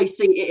 I really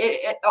see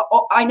it.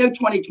 I know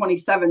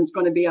 2027 is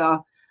going to be a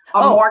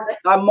mark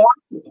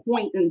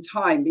point in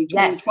time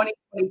between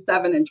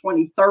 2027 and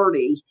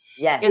 2030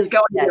 is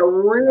going to be a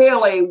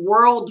really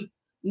world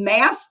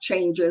mass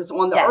changes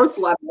on the earth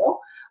level.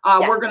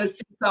 We're going to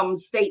see some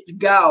states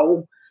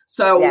go.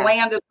 So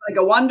land is going to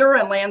go under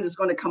and land is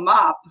going to come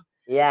up.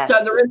 So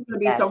there is going to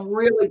be some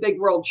really big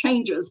world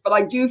changes. But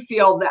I do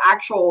feel the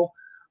actual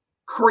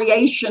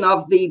creation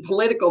of the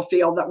political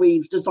field that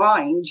we've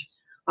designed.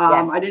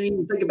 I didn't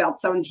even think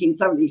about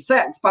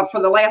 1776, but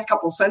for the last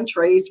couple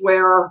centuries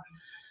where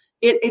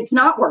it's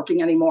not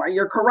working anymore.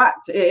 You're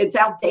correct. It's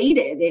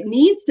outdated. It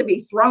needs to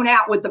be thrown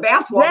out with the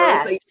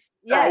bathwater.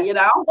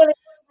 Well,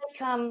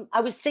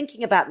 I was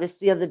thinking about this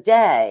the other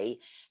day.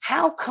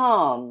 How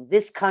come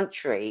this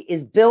country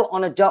is built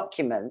on a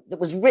document that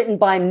was written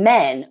by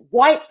men,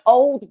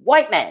 old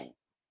white men?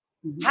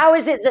 Mm-hmm. How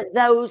is it that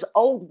those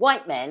old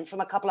white men from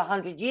a couple of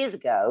 100 years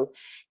ago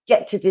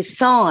get to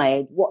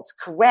decide what's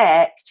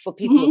correct for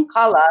people of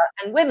color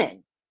and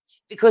women?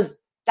 Because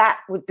that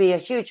would be a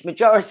huge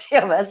majority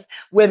of us,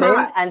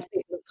 women and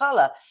people of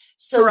color.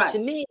 So to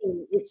me,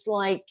 it's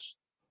like,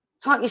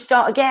 can't you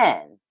start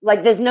again?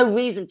 Like, there's no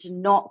reason to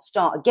not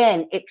start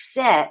again,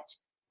 except,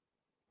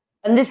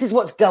 and this is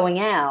what's going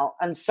out.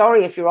 And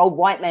sorry if you're old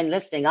white men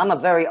listening, I'm a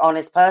very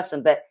honest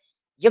person, but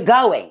you're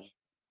going.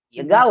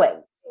 You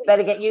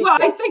better get used to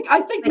it.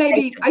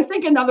 I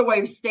think another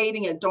way of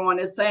stating it, Dawn,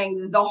 is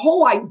saying the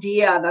whole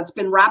idea that's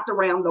been wrapped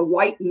around the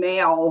white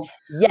male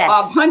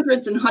of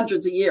hundreds and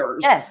hundreds of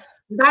years.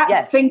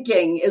 That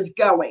thinking is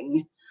going.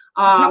 It's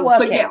not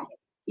working.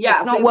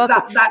 It's not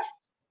working.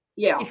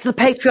 Yeah. It's the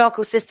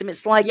patriarchal system.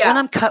 It's like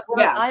when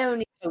I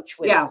only coach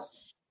women. Yes.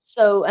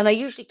 So, and I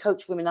usually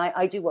coach women.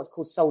 I do what's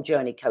called soul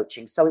journey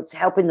coaching. So it's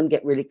helping them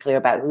get really clear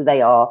about who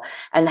they are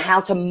and how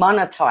to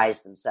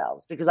monetize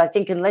themselves. Because I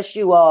think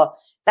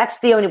that's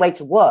the only way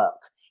to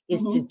work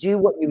is to do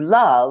what you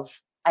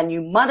love and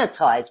you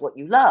monetize what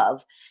you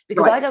love.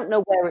 Because I don't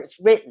know where it's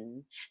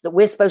written that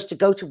we're supposed to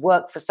go to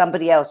work for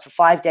somebody else for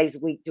 5 days a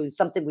week doing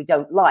something we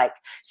don't like,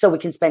 so we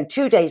can spend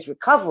 2 days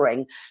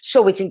recovering,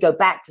 so we can go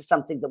back to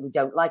something that we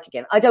don't like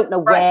again. I don't know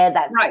where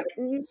that's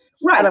written.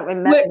 Right. I don't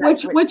remember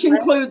which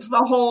includes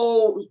the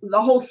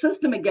whole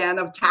system again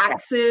of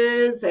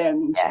taxes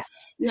and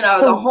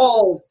the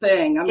whole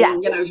thing. I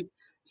mean,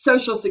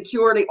 Social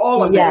Security,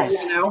 all of it,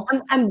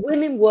 And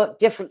women work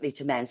differently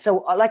to men.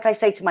 So like I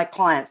say to my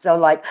clients, they're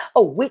like,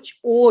 oh, which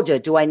order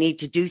do I need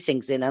to do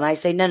things in? And I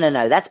say,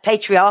 no, that's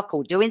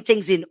patriarchal. Doing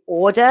things in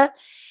order,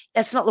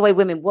 that's not the way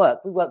women work.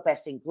 We work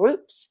best in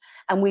groups,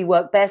 and we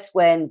work best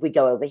when we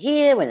go over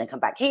here and then come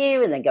back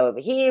here and then go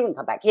over here and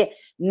come back here.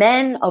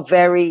 Men are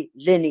very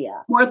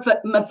linear. More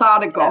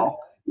methodical.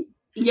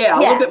 Yeah, a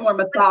little bit more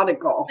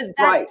methodical. But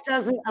that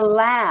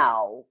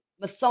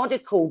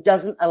methodical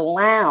doesn't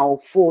allow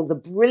for the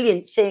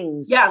brilliant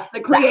things. Yes, the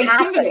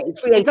creativity.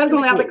 It doesn't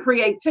allow the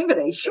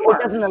creativity. Sure.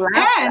 It doesn't allow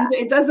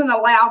it doesn't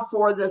allow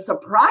for the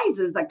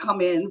surprises that come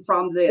in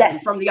from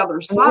the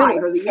other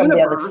side or the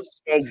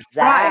universe.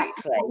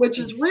 Exactly. Right, which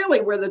is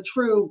really where the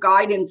true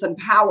guidance and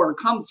power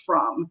comes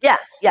from. Yeah.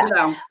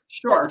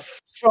 Sure.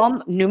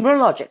 From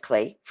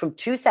numerologically, from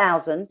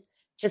 2000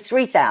 to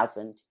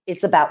 3000,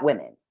 it's about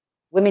women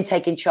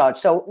taking charge.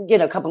 So,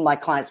 a couple of my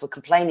clients were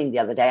complaining the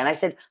other day, and I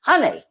said,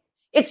 honey,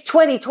 it's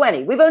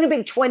 2020. We've only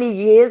been 20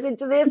 years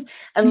into this,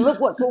 and look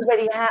what's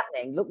already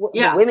happening. Look what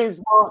the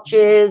women's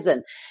marches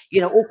and,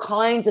 all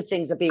kinds of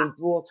things are being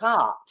brought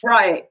up.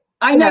 Right.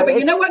 I know, but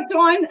you know what,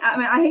 Dawn? I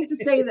mean, I hate to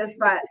say this,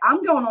 but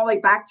I'm going all the way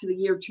back to the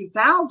year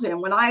 2000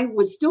 when I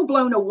was still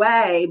blown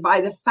away by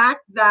the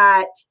fact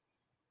that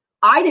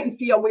I didn't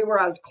feel we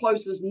were as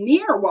close as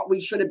near what we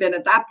should have been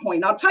at that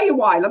point. I'll tell you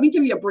why. Let me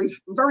give you a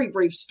very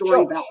brief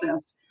story about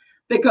this,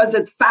 because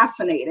it's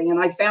fascinating. And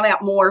I found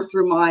out more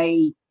through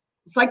my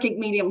psychic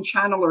medium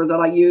channeler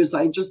that I use.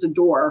 I just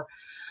adore.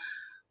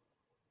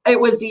 It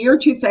was the year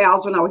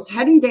 2000. I was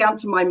heading down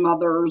to my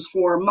mother's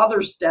for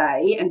Mother's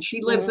Day, and she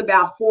lives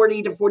about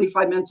 40 to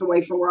 45 minutes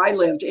away from where I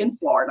lived in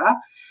Florida.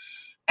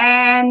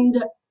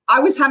 And I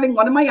was having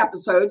one of my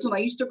episodes, and I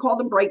used to call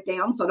them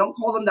breakdowns. I don't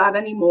call them that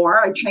anymore.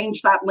 I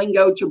changed that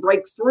lingo to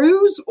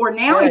breakthroughs, or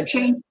now I've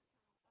changed.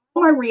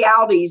 All my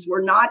realities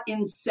were not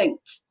in sync.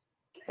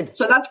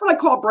 So that's what I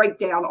call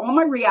breakdown. All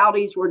my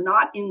realities were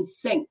not in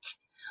sync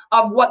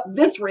of what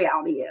this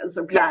reality is,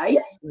 okay?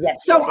 Yes.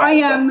 So I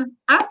am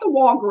at the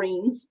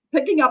Walgreens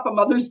picking up a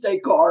Mother's Day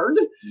card.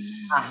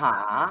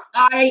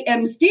 I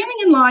am standing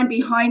in line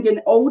behind an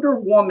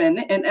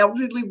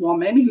elderly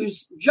woman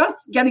who's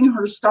just getting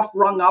her stuff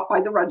rung up by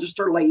the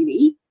register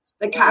lady,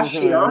 the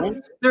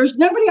cashier. There's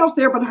nobody else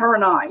there but her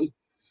and I.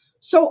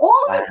 So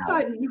all of a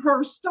sudden,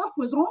 her stuff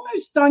was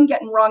almost done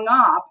getting rung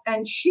up,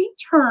 and she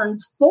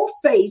turns full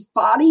face,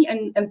 body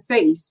and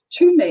face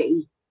to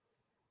me.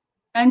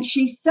 And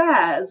she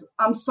says,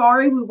 I'm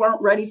sorry, we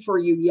weren't ready for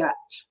you yet.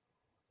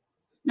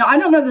 Now, I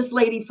don't know this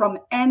lady from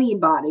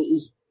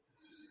anybody.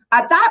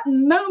 At that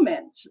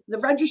moment, the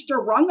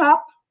register rung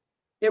up.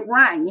 It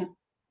rang.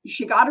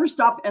 She got her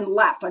stuff and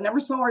left. I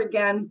never saw her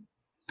again.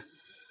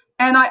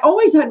 And I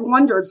always had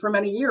wondered for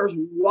many years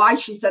why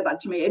she said that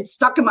to me. It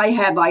stuck in my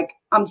head like,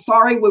 I'm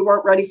sorry, we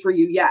weren't ready for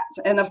you yet.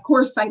 And of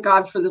course, thank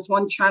God for this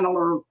one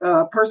channeler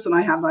person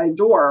I have that I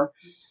adore.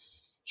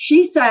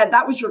 She said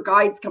that was your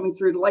guides coming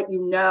through to let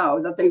you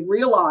know that they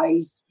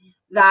realize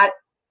that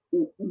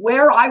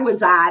where I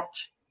was at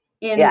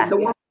in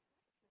the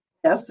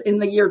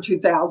year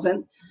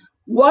 2000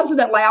 wasn't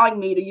allowing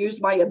me to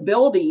use my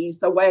abilities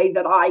the way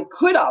that I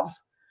could have.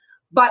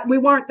 But we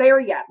weren't there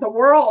yet. The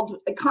world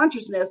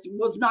consciousness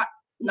was not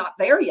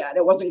there yet.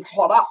 It wasn't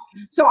caught up.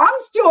 So I'm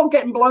still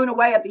getting blown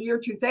away at the year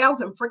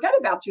 2000. Forget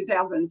about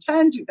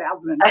 2010,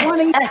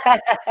 2020.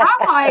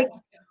 I'm like,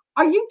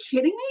 are you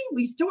kidding me?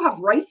 We still have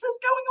races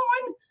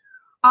going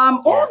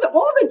on. All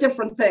the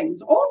different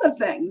things, all the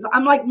things.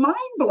 I'm like mind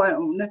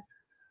blown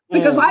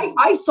because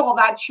I saw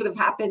that should have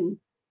happened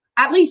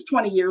at least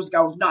 20 years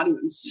ago, if not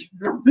even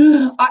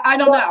sooner. I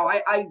don't know.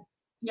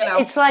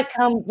 It's like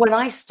when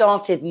I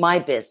started my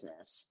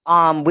business,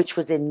 which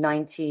was in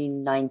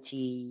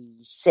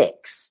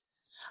 1996,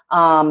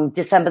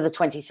 December the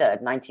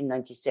 23rd,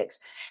 1996.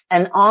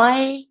 And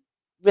I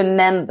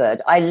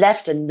remembered I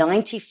left a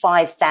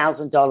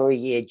 $95,000 a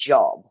year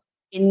job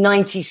in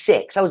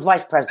 96. I was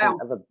vice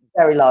president of a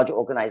very large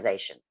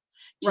organization.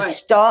 To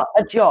start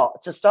a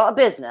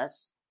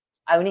business,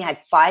 I only had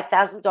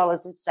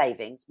 $5,000 in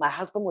savings. My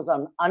husband was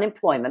on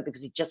unemployment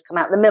because he'd just come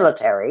out of the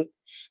military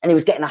and he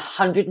was getting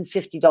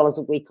 $150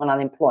 a week on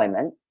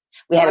unemployment.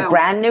 We had a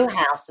brand new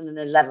house and an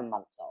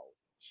 11-month-old.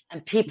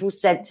 And people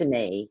said to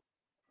me,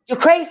 you're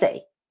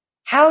crazy.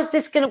 how is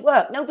this going to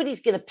work?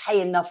 Nobody's going to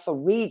pay enough for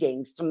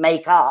readings to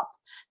make up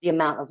the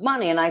amount of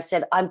money. And I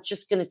said, I'm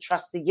just going to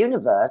trust the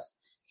universe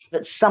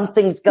that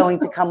something's going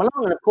to come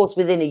along. And of course,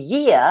 within a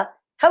year,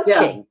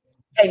 coaching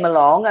came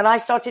along and I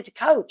started to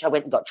coach. I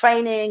went and got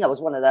training. I was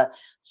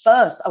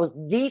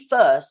the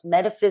first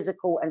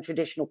metaphysical and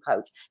traditional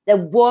coach. There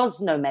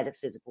was no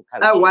metaphysical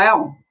coach. Oh,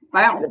 wow.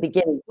 At the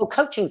beginning. Well,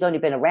 coaching's only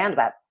been around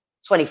about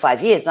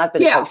 25 years and I've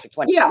been a coach for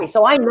 20 years.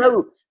 So I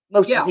know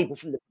most of the people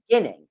from the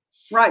beginning.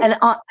 Right.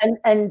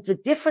 And the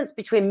difference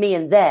between me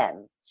and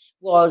them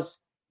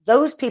was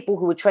those people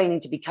who were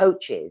training to be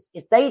coaches,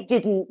 if they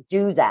didn't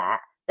do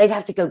that, they'd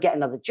have to go get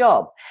another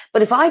job.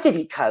 But if I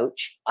didn't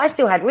coach, I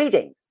still had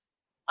readings.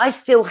 I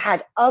still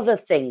had other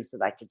things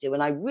that I could do.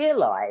 And I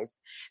realized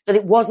that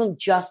it wasn't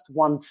just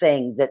one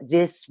thing, that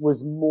this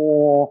was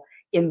more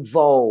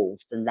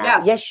involved than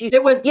that.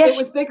 It was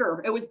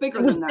bigger. It was bigger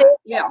than that.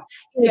 Yeah.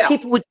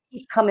 People would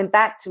keep coming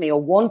back to me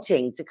or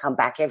wanting to come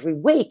back every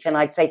week. And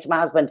I'd say to my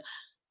husband,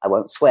 I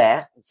won't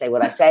swear and say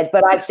what I said,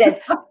 but I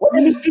said, what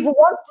do these people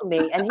want from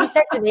me? And he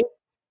said to me,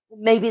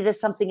 maybe there's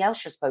something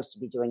else you're supposed to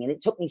be doing. And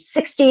it took me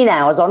 16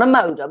 hours on a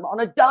modem, on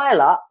a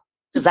dial-up,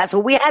 because that's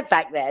all we had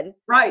back then.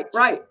 Right.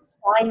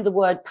 Find the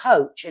word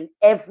coach, and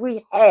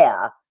every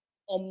hair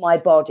on my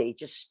body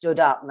just stood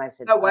up. And I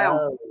said, oh,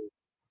 wow.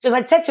 Because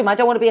I'd said to him, I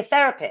don't want to be a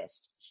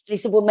therapist. And he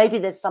said, well, maybe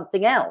there's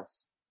something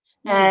else.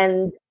 Mm.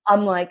 And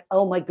I'm like,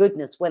 oh my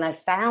goodness. When I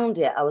found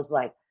it, I was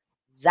like,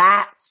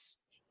 that's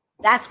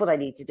what I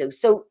need to do.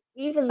 So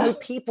even though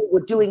people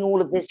were doing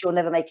all of this, you'll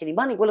never make any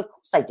money. Well, of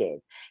course I did,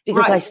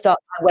 because I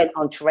went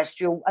on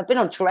terrestrial. I've been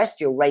on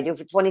terrestrial radio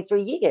for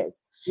 23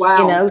 years.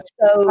 Wow.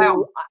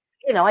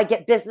 I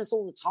get business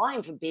all the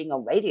time from being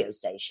on radio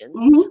stations.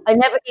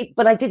 Mm-hmm.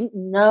 But I didn't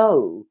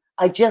know.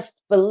 I just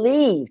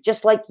believed,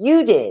 just like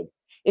you did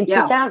in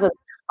 2000.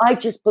 I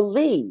just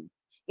believed.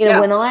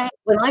 When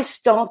I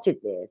started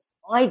this,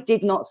 I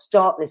did not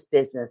start this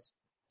business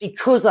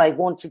because I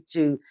wanted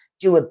to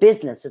do a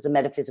business as a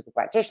metaphysical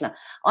practitioner.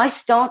 I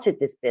started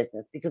this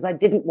business because I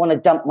didn't want to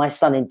dump my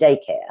son in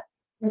daycare.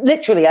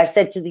 Literally, I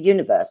said to the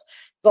universe,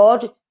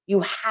 God,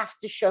 you have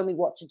to show me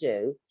what to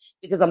do,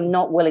 because I'm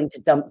not willing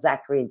to dump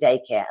Zachary in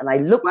daycare. And I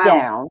looked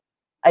down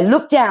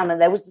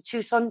and there was the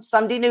Tucson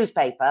Sunday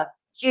newspaper,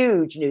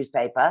 huge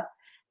newspaper.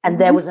 And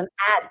there was an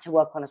ad to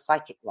work on a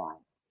psychic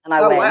line. And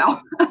I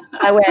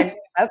went,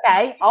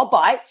 okay, I'll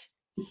bite.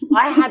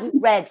 I hadn't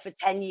read for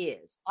 10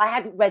 years.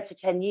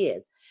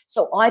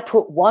 So I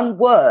put one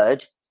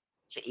word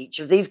for each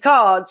of these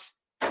cards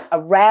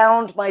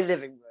around my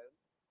living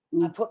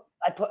room.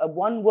 I put a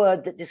one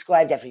word that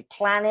described every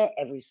planet,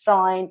 every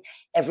sign,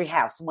 every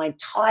house. My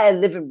entire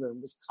living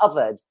room was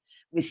covered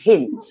with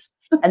hints.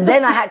 And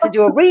then I had to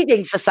do a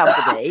reading for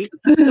somebody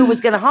who was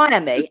going to hire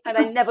me. And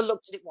I never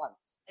looked at it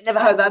once. I never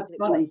had to look at it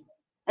once.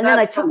 And then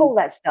I took all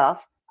that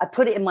stuff. I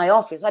put it in my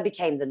office. I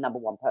became the number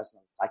one person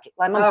on the psychic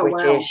line. I'm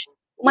British.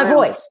 Wow.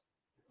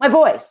 My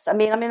voice. I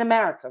mean, I'm in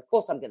America. Of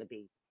course I'm going to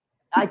be.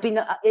 I've been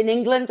in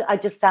England. I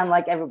just sound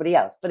like everybody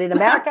else. But in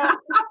America,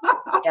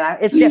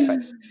 it's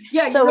different.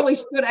 Yeah, you really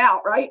stood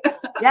out, right?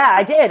 Yeah,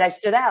 I did. I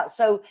stood out.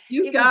 So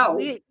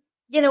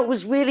it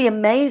was really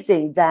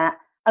amazing that,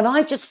 and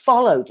I just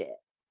followed it.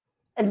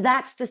 And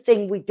that's the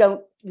thing. We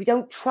don't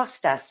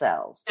trust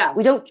ourselves. Yes.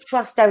 We don't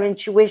trust our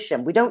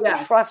intuition. We don't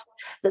trust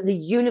that the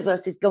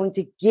universe is going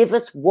to give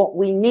us what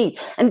we need.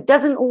 And it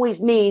doesn't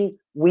always mean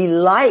we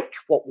like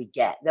what we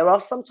get. There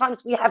are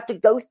sometimes we have to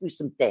go through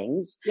some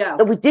things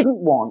that we didn't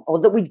want, or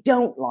that we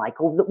don't like,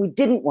 or that we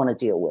didn't want to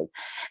deal with.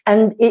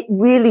 And it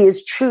really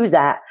is true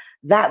that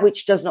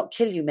which does not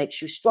kill you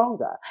makes you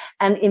stronger.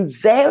 And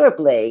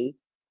invariably,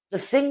 the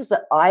things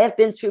that I have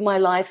been through my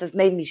life have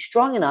made me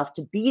strong enough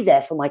to be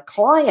there for my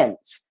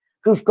clients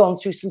who've gone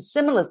through some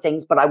similar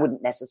things, but I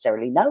wouldn't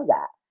necessarily know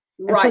that.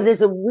 And so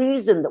there's a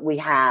reason that we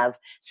have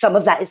some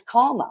of that is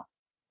karma.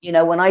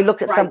 When I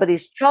look at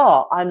somebody's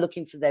chart, I'm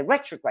looking for their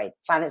retrograde,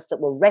 planets that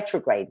were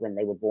retrograde when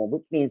they were born,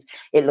 which means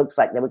it looks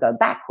like they were going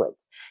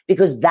backwards,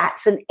 because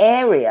that's an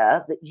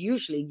area that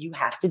usually you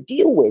have to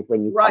deal with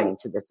when you come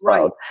into this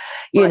world,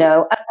 and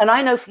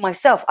I know for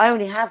myself, I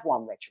only have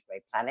one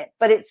retrograde planet,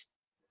 but it's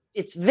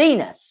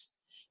Venus.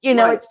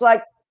 It's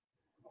like,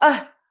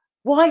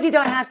 why did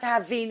I have to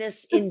have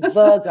Venus in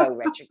Virgo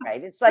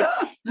retrograde? It's like,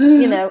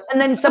 and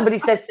then somebody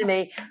says to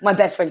me, my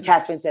best friend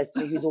Catherine says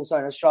to me, who's also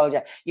an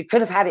astrologer, you could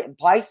have had it in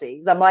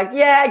Pisces. I'm like,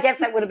 yeah, I guess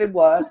that would have been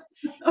worse,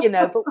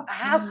 but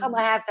how come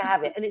I have to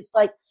have it? And it's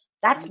like,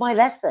 that's my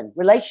lesson.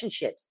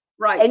 Relationships,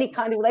 any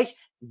kind of relation,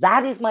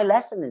 that is my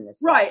lesson in this.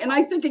 Right. And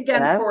I think,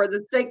 again, for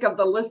the sake of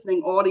the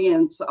listening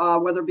audience,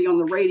 whether it be on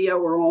the radio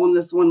or on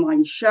this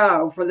online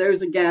show, for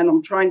those, again,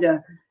 I'm trying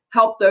to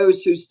help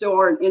those who still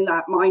are in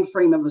that mind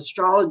frame of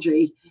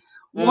astrology.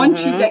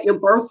 Once you get your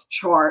birth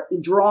chart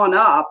drawn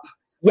up,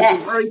 which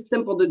is very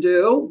simple to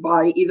do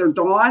by either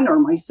Dawn or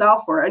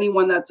myself or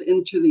anyone that's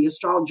into the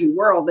astrology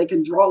world, they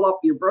can draw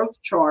up your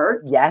birth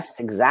chart. Yes,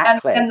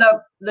 exactly. And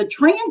the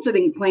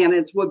transiting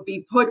planets would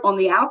be put on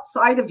the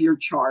outside of your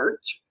chart.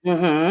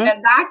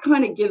 And that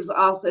kind of gives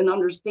us an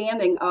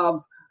understanding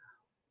of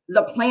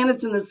the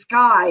planets in the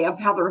sky, of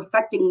how they're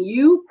affecting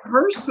you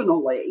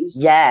personally.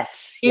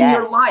 Yes. In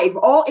your life,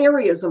 all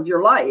areas of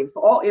your life.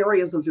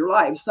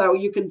 So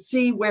you can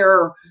see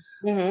where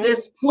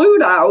this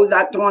Pluto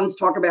that Dawn's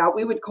talking about,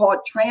 we would call it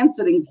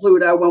transiting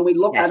Pluto when we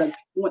look at it,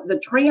 the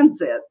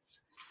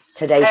transits.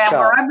 Today's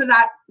chart. Wherever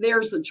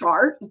there's the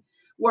chart.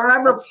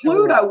 Wherever that's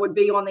Pluto would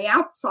be on the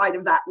outside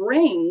of that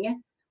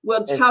ring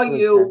will tell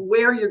you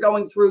where you're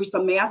going through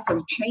some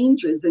massive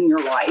changes in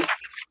your life.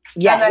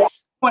 Yes. And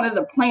that's one of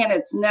the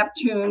planets,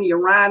 Neptune,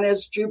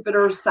 Uranus,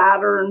 Jupiter,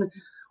 Saturn,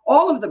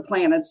 all of the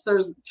planets.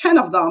 There's 10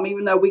 of them,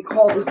 even though we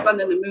call the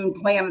sun and the moon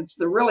planets.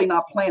 They're really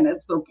not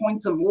planets. They're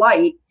points of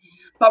light,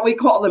 but we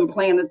call them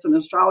planets in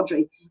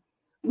astrology.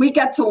 We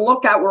get to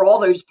look at where all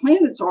those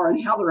planets are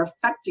and how they're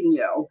affecting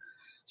you.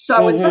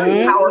 So it's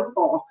very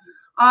powerful.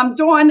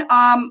 Dawn,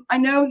 I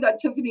know that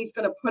Tiffany's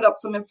going to put up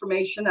some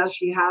information, as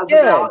she has,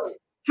 about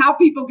how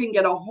people can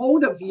get a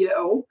hold of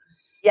you.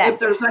 Yes. If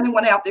there's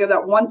anyone out there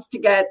that wants to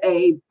get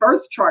a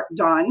birth chart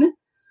done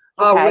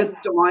with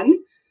Dawn,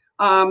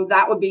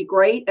 that would be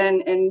great.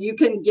 And you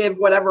can give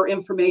whatever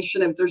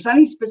information. If there's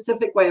any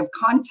specific way of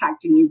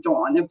contacting you,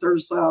 Dawn, if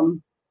there's...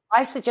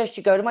 I suggest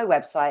you go to my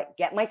website,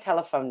 get my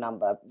telephone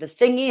number. The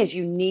thing is,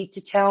 you need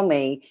to tell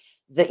me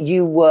that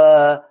you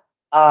were...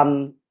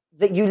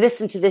 that you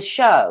listen to this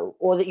show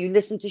or that you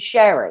listen to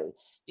Sherry,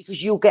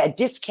 because you'll get a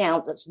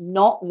discount that's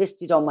not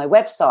listed on my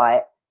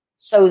website,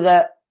 so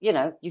that, you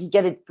know, you can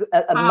get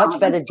a much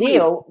better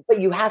deal, but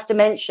you have to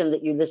mention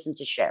that you listen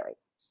to Sherry.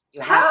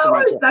 You have to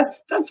mention.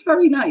 That's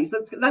very nice.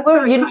 That's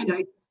very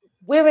kind.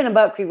 We're in a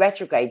Mercury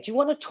retrograde. Do you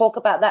want to talk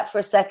about that for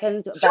a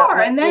second? Sure.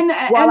 And then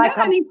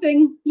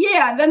anything.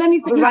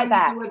 I'll be right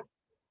back.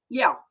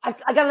 Yeah. I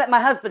got to let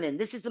my husband in.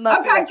 This is the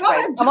Mercury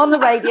retrograde. I'm on the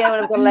radio and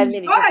I'm going to let him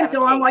in. Go ahead,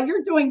 Dawn. While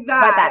you're doing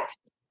that, right back.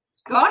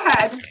 Go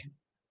ahead.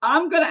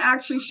 I'm going to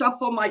actually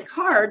shuffle my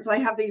cards. I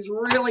have these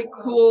really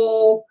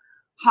cool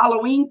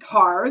Halloween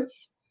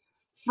cards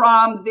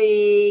from let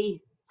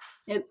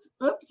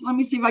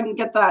me see if I can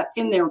get that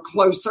in there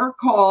closer,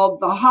 called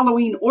the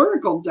Halloween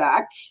Oracle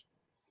deck.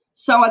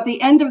 So at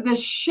the end of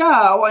this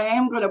show, I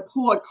am going to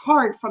pull a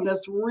card from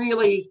this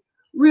really,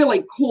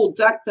 really cool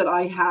deck that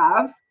I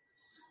have.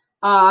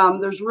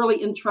 There's really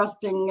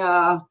interesting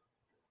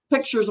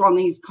pictures on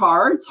these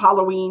cards,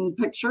 Halloween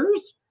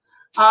pictures.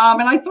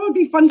 And I thought it'd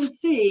be fun to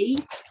see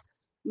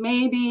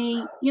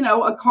maybe,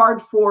 a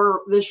card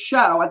for this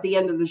show at the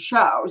end of the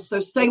show. So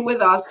stay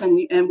with us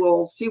and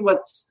we'll see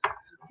what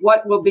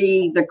will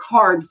be the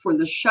card for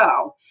the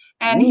show.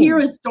 And here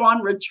is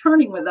Dawn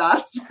returning with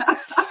us.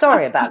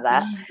 Sorry about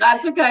that.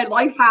 That's okay.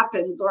 Life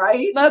happens,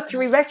 right?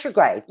 Mercury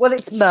retrograde. Well,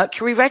 it's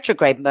Mercury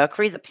retrograde.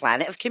 Mercury, the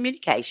planet of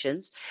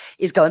communications,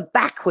 is going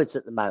backwards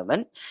at the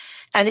moment.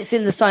 And it's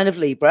in the sign of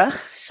Libra.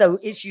 So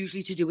it's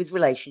usually to do with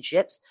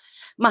relationships.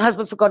 My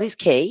husband forgot his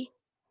key.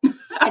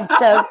 And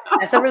so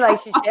that's a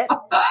relationship,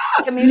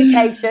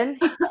 communication.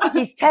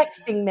 He's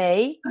texting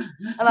me.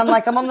 And I'm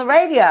like, I'm on the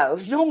radio.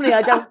 Normally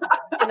I don't,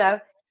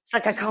 it's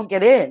like I can't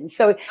get in.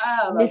 So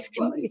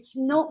it's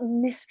not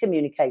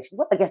miscommunication.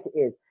 Well, I guess it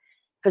is,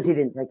 because he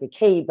didn't take a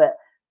key. But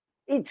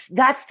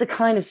that's the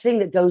kind of thing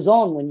that goes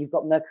on when you've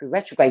got Mercury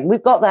retrograde.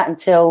 We've got that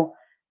until,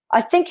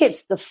 I think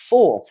it's the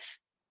 4th.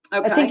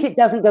 Okay. I think it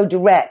doesn't go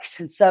direct.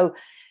 And so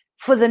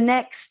for the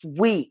next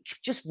week,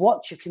 just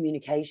watch your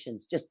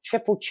communications. Just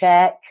triple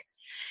check.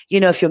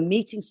 If you're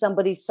meeting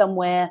somebody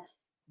somewhere,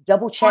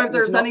 double check. Or if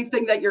there's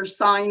anything that you're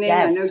signing.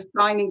 Yes. I know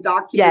signing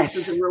documents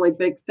is a really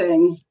big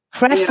thing.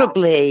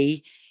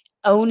 Preferably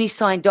only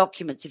sign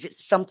documents if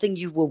it's something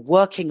you were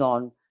working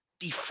on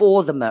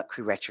before the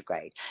Mercury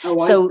retrograde. Oh,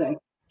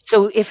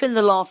 so if in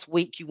the last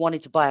week you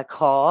wanted to buy a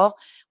car,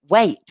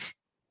 wait.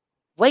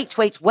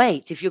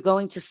 If you're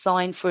going to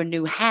sign for a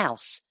new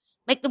house,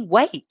 make them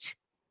wait,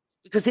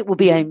 because it will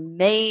be a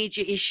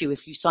major issue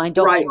if you sign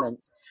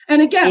documents. Right.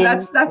 And again,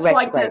 that's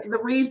like the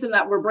reason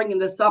that we're bringing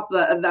this up,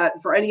 that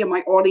for any of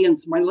my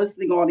audience, my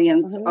listening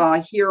audience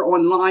here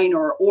online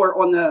or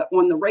on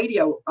the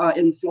radio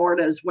in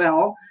Florida as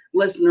well,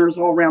 listeners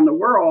all around the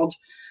world,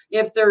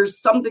 if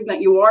there's something that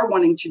you are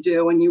wanting to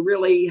do and you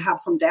really have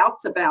some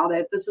doubts about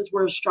it, this is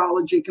where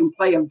astrology can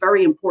play a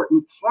very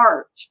important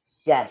part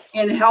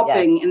in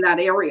helping in that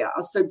area.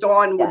 So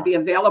Dawn would be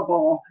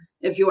available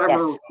if you ever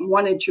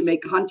wanted to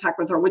make contact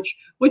with her, which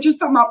is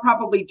something I'll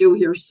probably do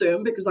here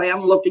soon, because I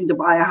am looking to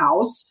buy a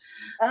house.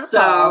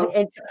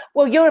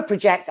 Well, you're a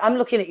projector. I'm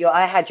looking at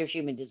I had your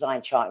human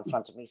design chart in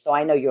front of me, so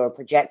I know you're a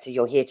projector.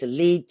 You're here to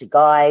lead, to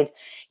guide.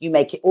 You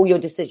make it, all your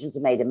decisions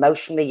are made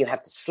emotionally. You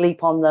have to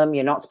sleep on them.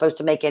 You're not supposed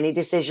to make any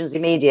decisions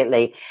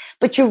immediately,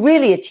 but you're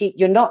really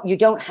you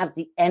don't have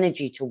the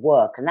energy to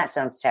work. And that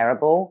sounds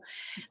terrible,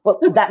 but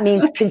that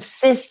means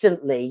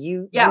consistently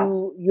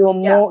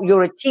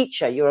you're a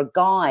teacher, you're a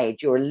guide,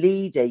 you're a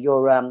leader,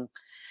 you're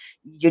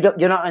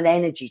not an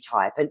energy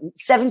type, and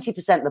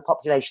 70% of the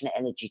population are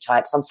energy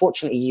types.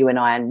 Unfortunately, you and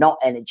I are not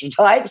energy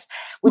types,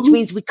 which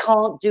means we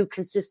can't do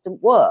consistent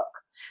work.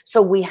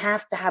 So we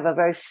have to have a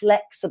very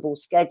flexible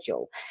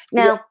schedule.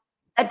 Now,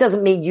 That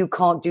doesn't mean you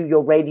can't do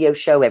your radio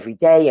show every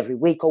day, every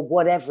week, or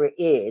whatever it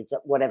is, at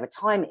whatever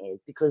time it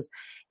is, because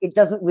it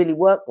doesn't really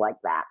work like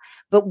that.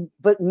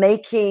 But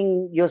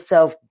making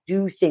yourself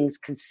do things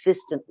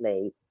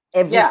consistently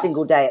every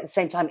single day at the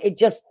same time, it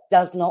just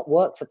does not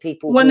work for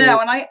people. Well, no,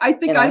 and I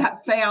think I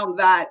have found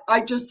that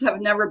I just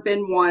have never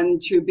been one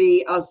to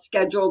be a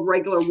scheduled,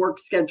 regular work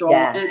schedule.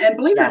 And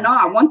believe it or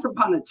not, once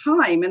upon a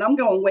time, and I'm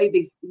going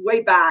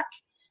way back,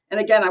 and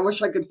again, I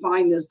wish I could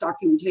find this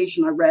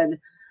documentation I read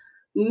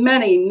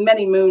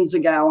many moons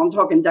ago. I'm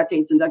talking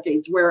decades and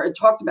decades, where it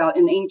talked about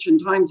in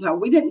ancient times how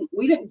we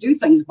didn't do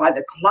things by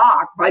the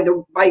clock, by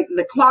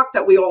the clock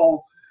that we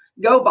all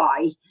go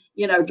by,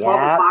 12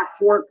 o'clock,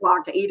 4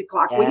 o'clock, 8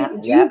 o'clock. We didn't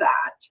do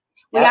that.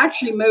 We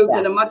actually moved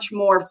in a much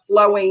more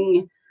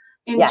flowing,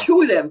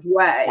 intuitive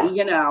way,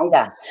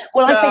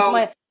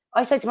 Well,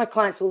 I say to my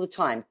clients all the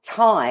time,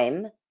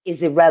 time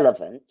is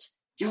irrelevant.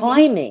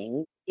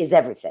 Timing is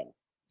everything.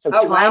 So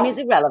time is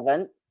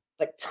irrelevant,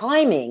 but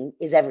timing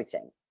is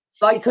everything.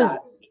 Because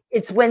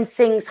it's when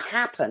things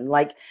happen,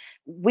 like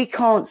we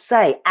can't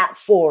say at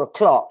 4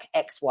 o'clock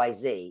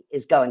XYZ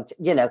is going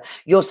to,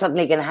 you're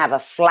suddenly going to have a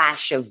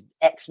flash of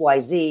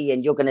XYZ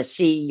and you're going to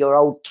see your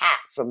old cat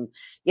from,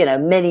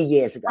 many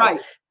years ago.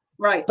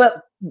 Right.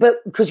 But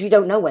because you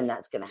don't know when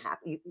that's going to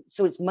happen.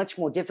 So it's much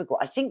more difficult.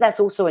 I think that's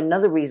also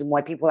another reason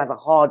why people have a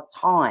hard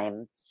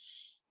time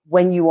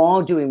when you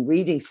are doing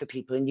readings for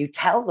people and you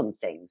tell them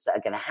things that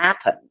are going to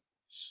happen.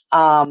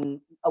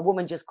 A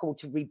woman just called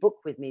to rebook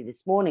with me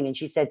this morning, and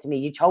she said to me,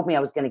 you told me I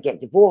was going to get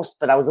divorced,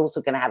 but I was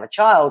also going to have a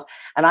child.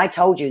 And I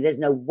told you there's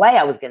no way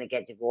I was going to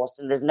get divorced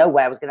and there's no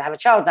way I was going to have a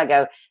child. And I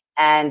go,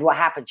 and what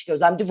happened? She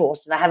goes, I'm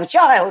divorced and I have a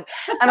child.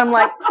 And I'm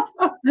like,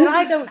 but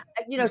I don't,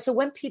 so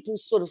when people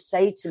sort of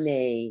say to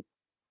me,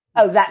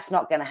 oh, that's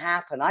not going to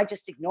happen, I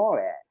just ignore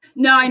it.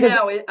 No, I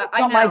know. It's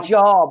not my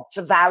job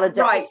to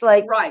validate. Right, it's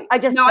like, I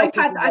just know I've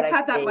had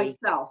that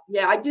myself.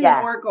 Yeah, I did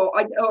an oracle,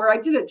 I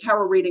did a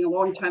tarot reading a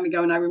long time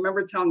ago, and I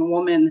remember telling a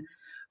woman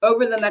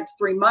over the next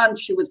 3 months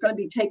she was going to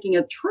be taking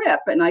a trip,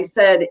 and I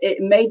said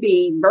it may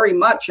be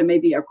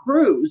a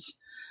cruise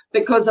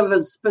because of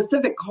the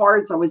specific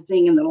cards I was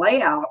seeing in the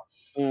layout.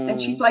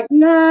 And she's like,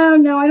 no,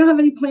 I don't have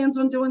any plans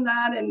on doing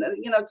that, and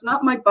it's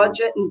not my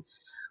budget. And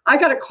I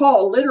got a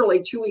call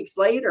literally 2 weeks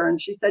later, and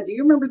she said, do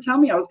you remember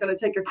telling me I was going to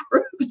take a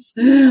cruise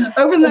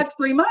over the next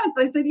 3 months?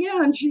 I said,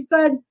 yeah. And she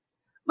said,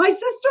 my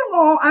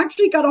sister-in-law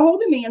actually got a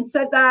hold of me and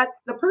said that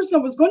the person that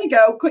was going to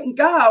go couldn't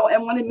go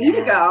and wanted me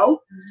to go.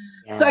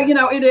 Yeah. So,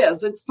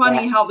 it's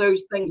funny how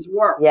those things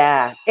work.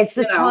 Yeah. It's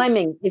the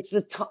timing. It's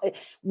the time.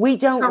 We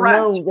don't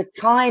know the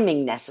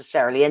timing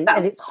necessarily. And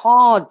it's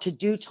hard to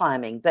do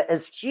timing. But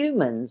as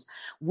humans,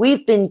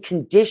 we've been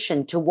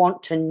conditioned to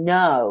want to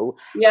know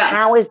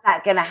how is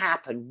that going to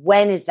happen?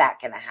 When is that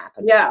going to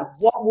happen? Yeah.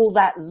 What will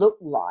that look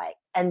like?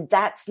 And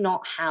that's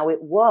not how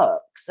it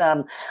works.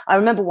 I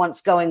remember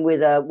once going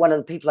with one of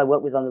the people I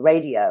work with on the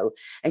radio,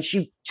 and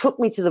she took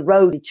me to the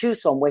road in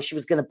Tucson where she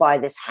was going to buy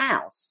this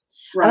house.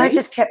 Right. And I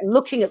just kept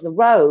looking at the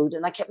road,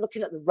 and I kept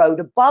looking at the road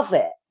above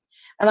it.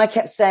 And I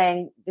kept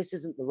saying, this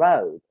isn't the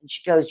road. And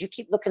she goes, you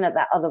keep looking at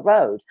that other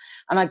road.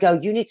 And I go,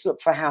 you need to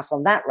look for a house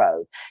on that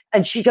road.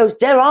 And she goes,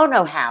 there are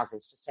no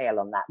houses for sale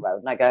on that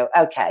road. And I go,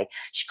 okay.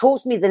 She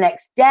calls me the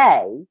next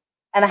day,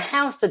 and a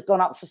house had gone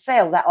up for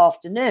sale that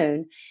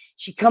afternoon.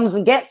 She comes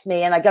and gets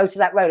me, and I go to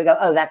that road. I go,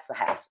 oh, that's the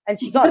house. And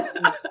she got it.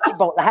 She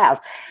bought the house.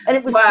 And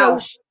it was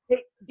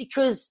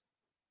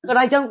but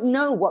I don't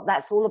know what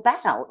that's all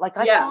about. Like,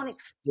 I can't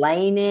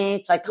explain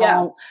it. I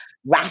can't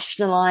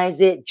rationalize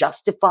it,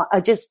 justify.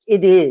 It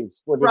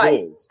is what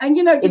it is. And,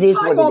 to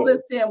tie all this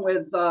in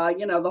with,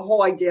 the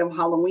whole idea of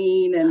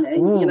Halloween and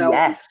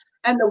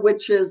and the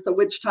witches, the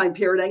witch time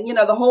period. And,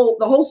 the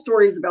whole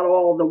story is about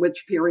all the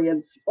witch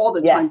periods, all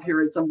the time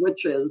periods of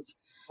witches,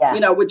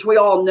 which we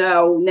all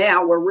know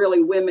now were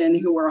really women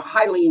who were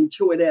highly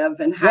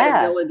intuitive and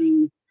had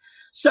ability.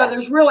 So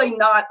there's really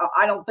not,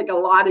 I don't think, a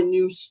lot of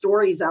new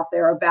stories out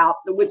there about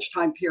the witch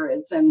time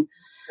periods. And,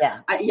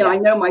 I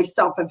know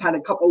myself, I've had a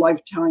couple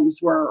lifetimes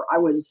where I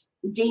was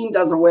deemed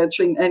as a witch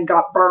and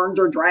got burned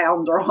or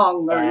drowned or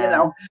hung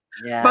or,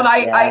 But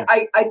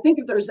I think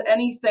if there's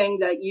anything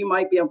that you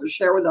might be able to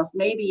share with us,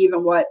 maybe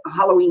even what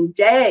Halloween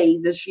Day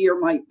this year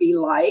might be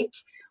like,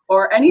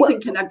 or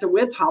anything connected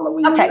with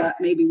Halloween that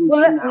maybe we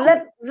can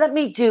know. Let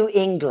me do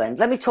England.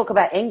 Let me talk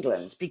about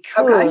England,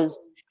 because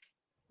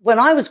when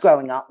I was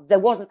growing up, there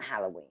wasn't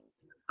Halloween.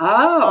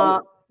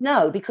 Oh.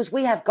 No, because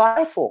we have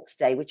Guy Fawkes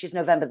Day, which is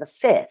November the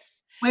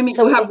 5th. Wait a minute,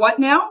 so we have what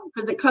now?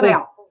 Because it cut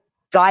out.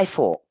 Guy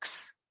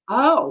Fawkes.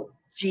 Oh.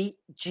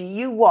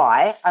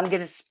 G-U-Y. I'm going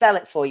to spell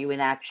it for you in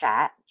our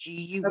chat.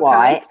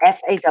 G-U-Y-F-A-W-K-E-S.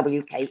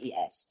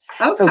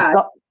 Okay. So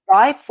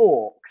Guy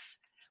Fawkes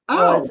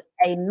was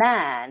a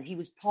man. He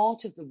was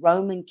part of the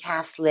Roman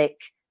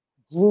Catholic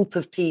group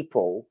of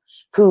people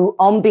who,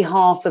 on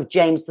behalf of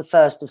James I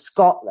of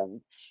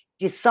Scotland,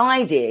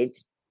 decided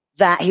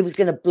that he was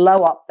going to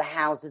blow up the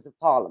Houses of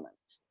Parliament.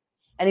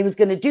 And he was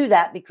going to do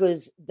that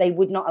because they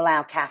would not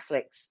allow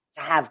Catholics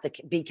to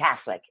be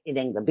Catholic in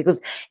England,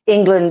 because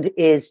England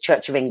is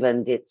Church of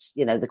England. It's,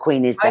 the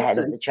Queen is the head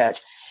of the church.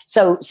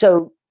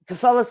 So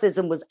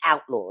Catholicism was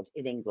outlawed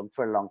in England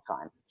for a long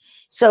time.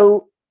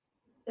 So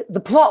the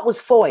plot was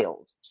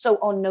foiled. So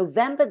on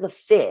November the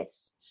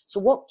 5th, so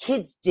what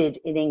kids did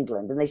in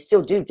England, and they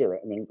still do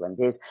it in England,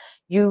 is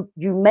you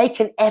make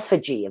an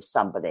effigy of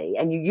somebody,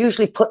 and you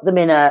usually put them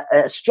in a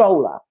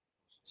stroller.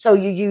 So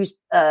you use,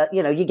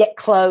 you get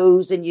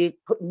clothes and you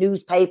put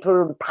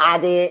newspaper and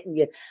pad it, and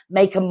you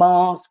make a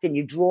mask and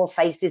you draw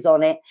faces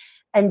on it,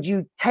 and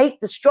you take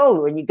the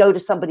stroller and you go to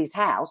somebody's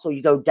house, or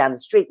you go down the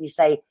street and you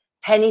say,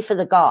 penny for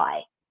the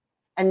guy.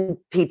 And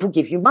people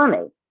give you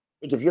money.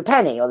 They give you a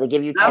penny, or they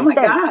give you 10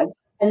 cents. God.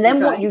 And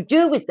then what you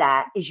do with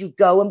that is you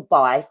go and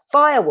buy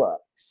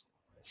fireworks.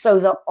 So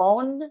that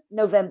on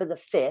November the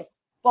 5th,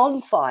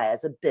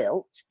 bonfires are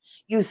built.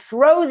 You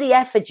throw the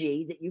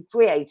effigy that you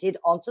created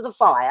onto the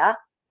fire,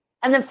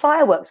 and then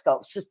fireworks go.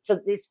 So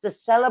it's the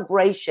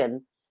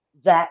celebration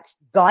that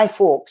Guy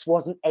Fawkes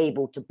wasn't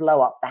able to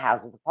blow up the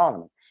Houses of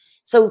Parliament.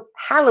 So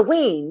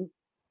Halloween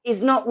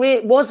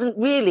wasn't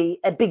really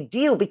a big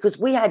deal because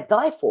we had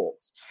Guy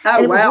Fawkes.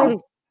 Oh, wow.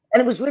 And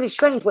it was really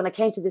strange when I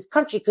came to this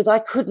country, because I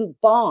couldn't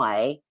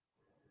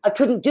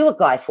do a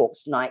Guy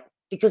Fawkes night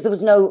because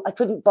I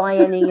couldn't buy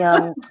any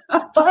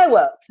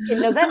fireworks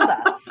in November.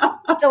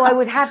 So I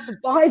would have to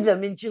buy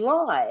them in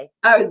July.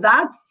 Oh,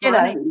 that's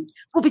funny.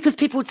 Well, because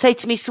people would say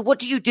to me, so what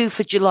do you do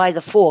for July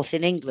the 4th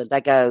in England? I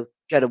go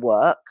to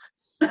work.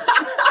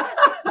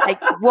 Like,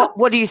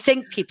 what do you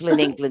think people in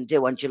England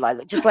do on July?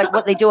 Just like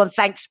what they do on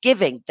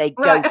Thanksgiving, they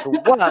go to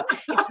work.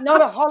 It's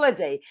not a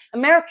holiday.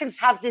 Americans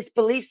have this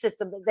belief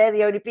system that they're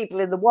the only people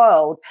in the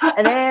world,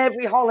 and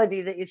every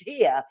holiday that is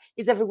here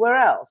is everywhere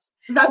else.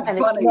 That's and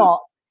funny. It's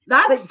not.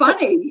 That's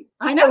funny.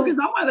 I know, because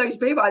I'm one of those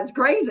people. It's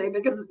crazy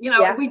because,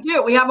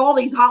 we have all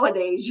these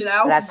holidays,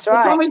 That's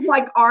right. It's almost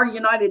like our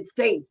United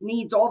States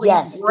needs all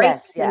these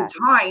breaks in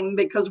time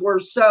because we're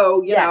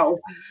so,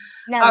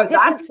 Now,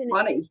 that's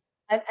funny.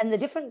 And the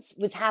difference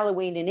with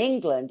Halloween in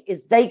England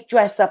is they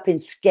dress up in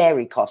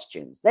scary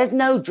costumes. There's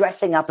no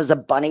dressing up as a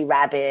bunny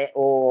rabbit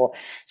or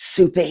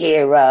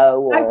superhero.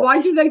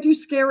 Why do they do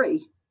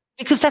scary?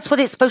 Because that's what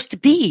it's supposed to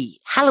be.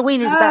 Halloween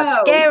is about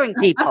scaring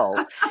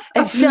people.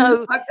 And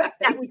so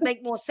that would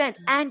make more sense.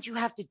 And you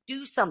have to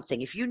do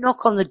something. If you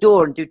knock on the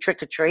door and do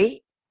trick or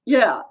treat,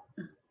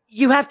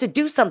 you have to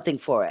do something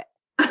for it.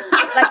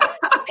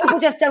 Like, people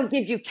just don't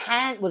give you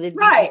candy. Well,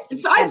 right.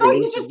 So I thought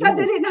you just said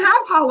they didn't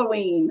have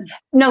Halloween.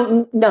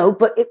 No,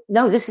 but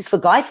this is for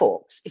Guy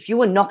Fawkes. If you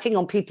were knocking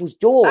on people's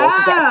doors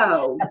to get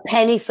a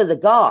penny for the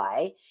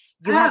guy,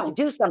 you have to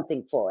do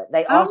something for it.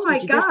 They ask you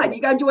to do something.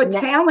 You got to do a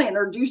talent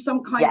or do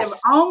some kind of.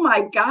 Oh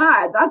my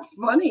God, that's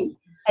funny.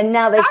 And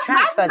now they've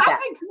transferred that. That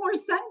makes more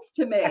sense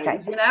to me.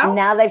 Okay. And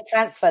now they've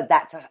transferred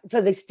that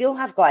so they still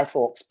have Guy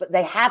Fawkes, but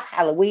they have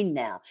Halloween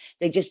now.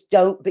 They just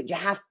don't. But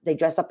they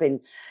dress up in,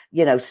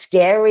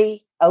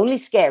 only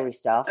scary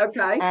stuff.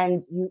 Okay.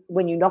 And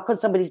when you knock on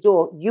somebody's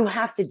door, you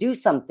have to do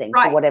something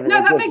for whatever they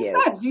give you. No, that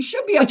makes sense. You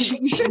should be able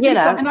to. You should do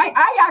something. And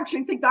I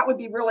actually think that would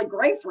be really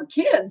great for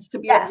kids to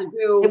be able to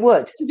do. It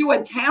would. To do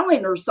a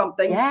talent or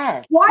something.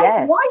 Yes.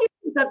 Why do you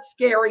think that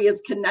scary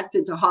is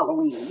connected to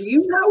Halloween? Do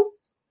you know?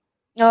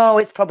 Oh,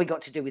 it's probably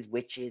got to do with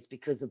witches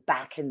because of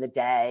back in the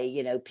day,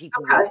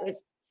 people. Okay.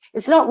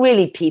 It's not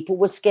really people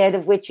were scared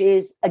of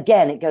witches.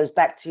 Again, it goes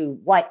back to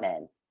white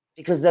men,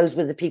 because those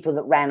were the people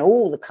that ran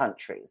all the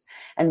countries,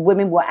 and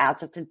women were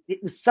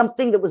it was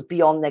something that was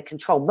beyond their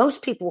control.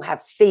 Most people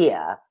have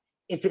fear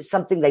if it's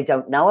something they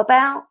don't know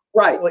about,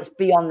 right? Or it's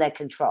beyond their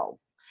control.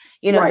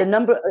 The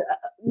number,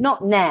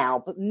 not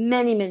now, but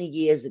many, many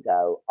years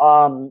ago,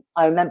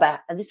 I remember,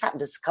 and this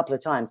happened a couple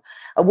of times,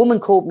 a woman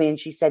called me and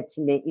she said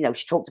to me,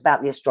 she talked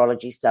about the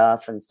astrology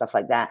stuff and stuff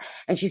like that.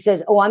 And she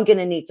says, oh, I'm going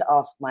to need to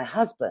ask my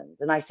husband.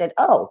 And I said,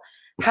 oh,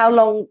 how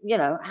long,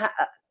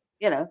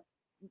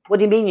 what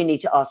do you mean you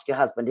need to ask your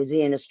husband? Is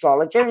he an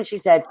astrologer? And she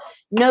said,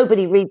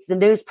 nobody reads the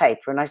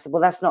newspaper. And I said,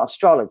 well, that's not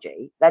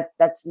astrology.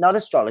 That's not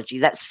astrology.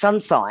 That's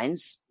sun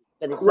signs.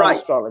 But it's not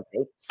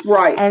astrology,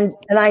 right? And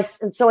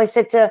so I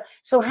said to her,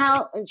 so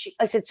how? And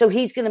I said, so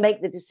he's going to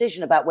make the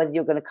decision about whether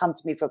you're going to come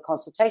to me for a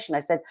consultation. I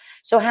said,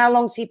 so how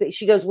long's he been?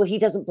 She goes, well, he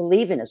doesn't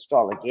believe in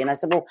astrology. And I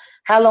said, well,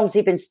 how long's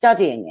he been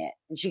studying it?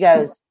 And she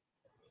goes,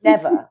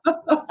 never.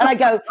 And I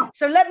go,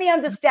 so let me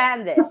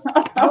understand this.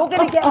 You're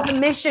going to get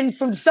permission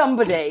from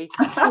somebody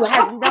who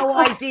has no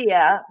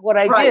idea what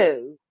I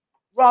do,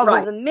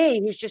 rather than me,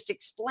 who's just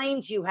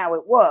explained to you how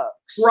it works.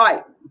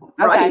 Right.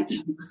 Okay. Right.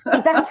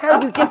 But that's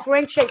how you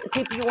differentiate the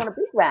people you want to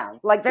be around.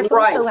 Like, that's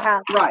also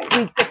how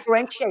we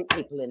differentiate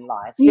people in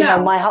life.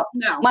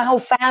 My whole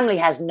family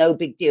has no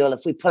big deal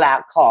if we pull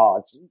out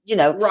cards,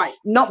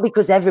 not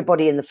because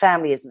everybody in the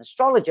family is an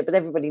astrologer, but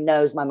everybody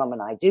knows my mum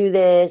and I do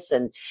this,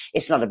 and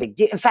it's not a big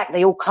deal. In fact,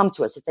 they all come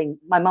to us.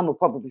 My mum will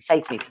probably say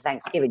to me for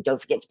Thanksgiving,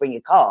 don't forget to bring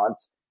your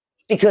cards,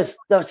 because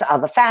those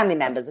other family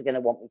members are going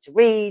to want me to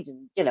read.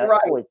 And,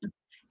 it's always,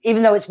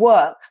 even though it's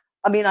work,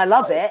 I mean, I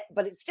love it,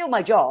 but it's still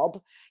my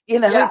job.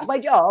 It's my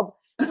job.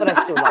 but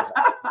I still love it,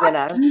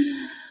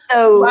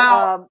 So,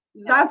 well,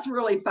 that's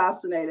really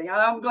fascinating. And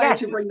I'm glad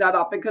you bring that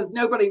up, because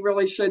nobody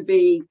really should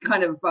be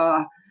kind of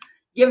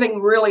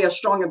giving really a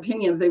strong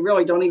opinion if they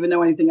really don't even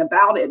know anything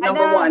about it,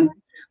 number one.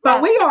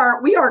 But we are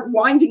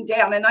winding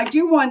down, and I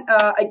do want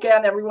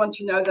again everyone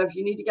to know that if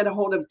you need to get a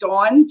hold of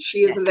Dawn,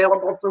 she is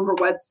available through her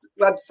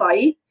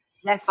website.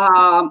 Yes.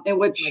 In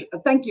which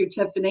thank you,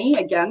 Tiffany,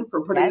 again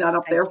for putting that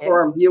up there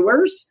for our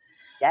viewers.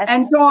 Yes.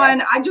 And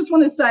Dawn, I just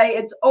want to say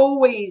it's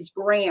always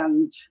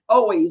grand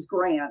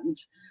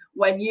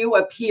when you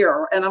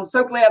appear, and I'm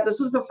so glad this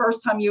is the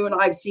first time you and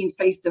I have seen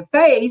face to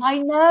face.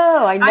 I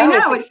know.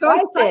 It's so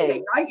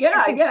exciting, right?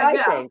 Yeah.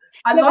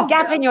 I love a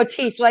gap in your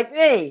teeth like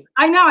me.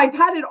 I know. I've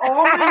had it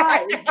all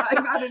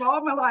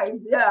my life.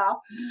 Yeah.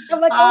 I'm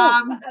like,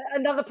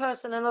 another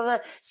person, another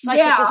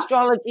psychic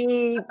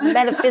astrology,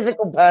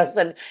 metaphysical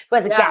person who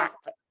has a gap.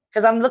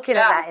 Because I'm looking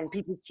at that in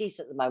people's teeth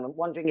at the moment,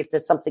 wondering if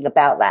there's something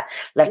about that,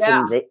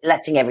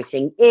 letting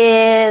everything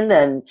in,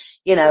 and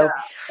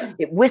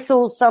it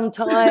whistles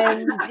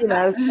sometimes,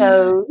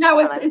 So no,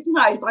 it's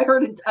nice. I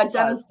heard a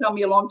dentist tell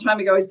me a long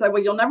time ago. He said,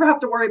 "Well, you'll never have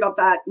to worry about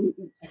that,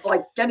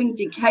 like getting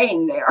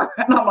decaying there."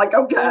 And I'm like,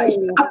 "Okay."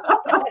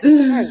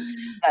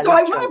 So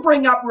I want to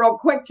bring up real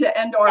quick to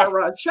end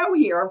our show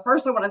here.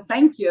 First, I want to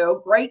thank you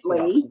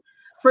greatly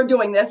for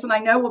doing this, and I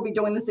know we'll be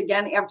doing this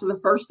again after the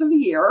first of the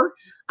year.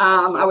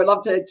 I would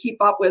love to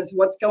keep up with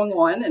what's going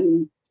on,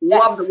 and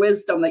love the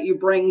wisdom that you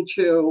bring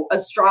to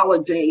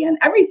astrology and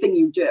everything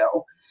you do.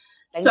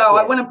 Thank you.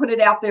 I want to put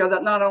it out there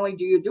that not only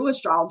do you do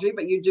astrology,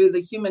 but you do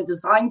the human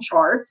design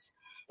charts,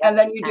 and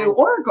then you do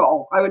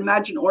oracle. I would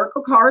imagine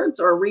oracle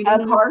cards or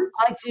reading cards.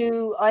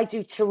 I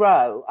do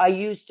tarot. I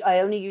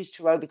only use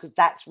tarot because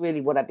that's really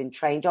what I've been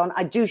trained on.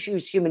 I do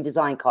use human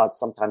design cards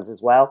sometimes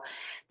as well,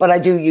 but I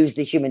do use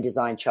the human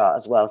design chart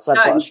as well. So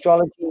I've got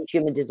astrology,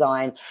 human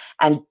design,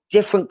 and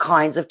different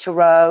kinds of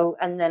tarot,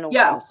 and then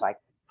also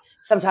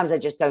sometimes I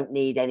just don't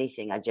need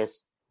anything. I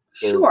just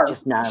you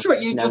just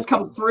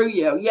come through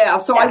you.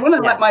 So I want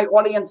to let my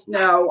audience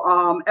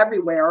know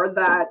everywhere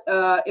that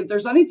if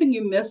there's anything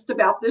you missed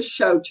about this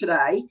show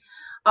today,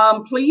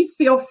 please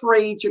feel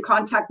free to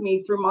contact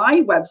me through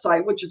my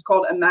website, which is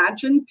called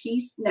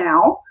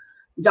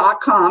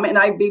imaginepeacenow.com, and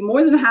I'd be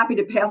more than happy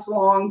to pass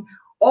along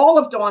all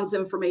of Dawn's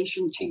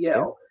information to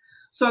you.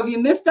 So if you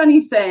missed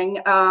anything,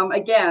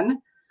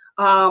 again,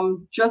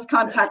 just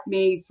contact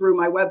me through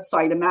my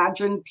website,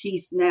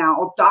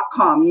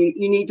 imaginepeacenow.com.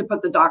 You need to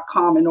put the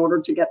 .com in order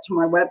to get to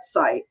my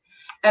website.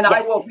 And I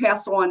will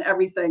pass on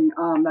everything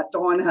that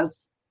Dawn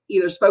has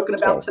either spoken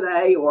about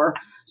today, or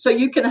so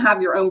you can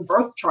have your own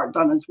birth chart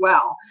done as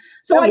well.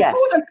 So I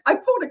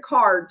pulled a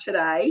card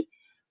today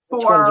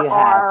for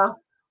our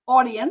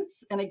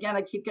audience. And again,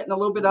 I keep getting a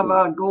little bit of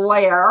a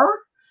glare.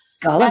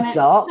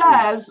 It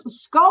says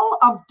Skull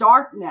of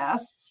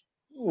Darkness.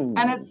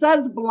 And it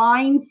says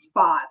blind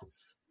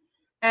spots.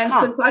 And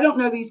since I don't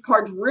know these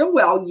cards real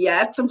well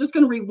yet, I'm just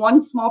going to read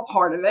one small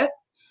part of it.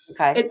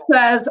 Okay. It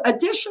says,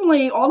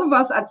 additionally, all of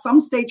us at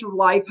some stage of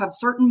life have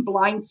certain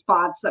blind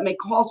spots that may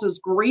cause us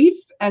grief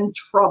and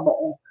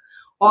trouble.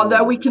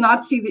 Although we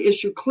cannot see the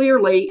issue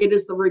clearly, it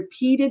is the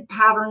repeated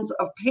patterns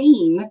of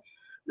pain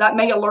that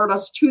may alert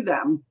us to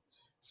them.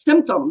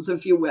 Symptoms,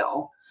 if you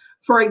will.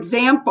 For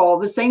example,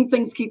 the same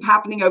things keep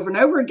happening over and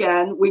over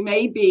again. We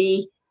may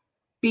be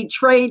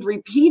betrayed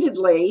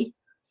repeatedly,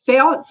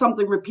 fail at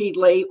something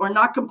repeatedly, or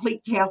not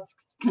complete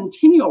tasks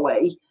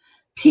continually.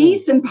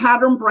 Peace and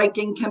pattern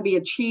breaking can be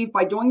achieved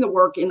by doing the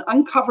work in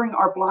uncovering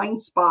our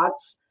blind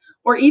spots,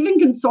 or even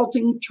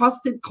consulting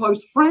trusted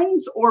close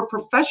friends or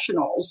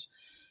professionals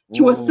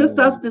to assist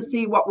us to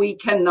see what we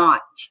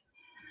cannot.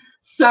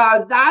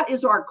 So that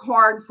is our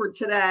card for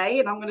today.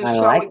 And I'm going to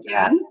show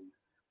again.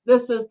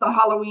 This is the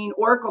Halloween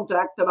Oracle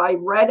deck that I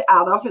read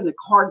out of, and the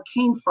card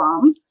came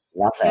from.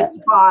 Love it. It's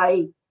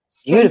by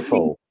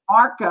Stacey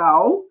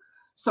Marco.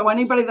 So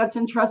anybody that's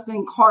interested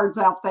in cards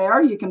out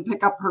there, you can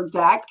pick up her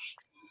deck.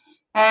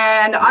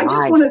 And I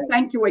just want to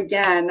thank you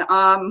again.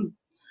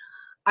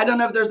 I don't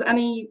know if there's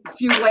any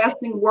few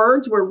lasting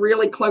words. We're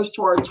really close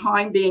to our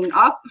time being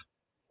up.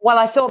 Well,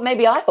 I thought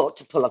maybe I ought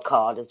to pull a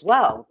card as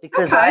well,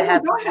 because I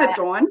have. Go ahead,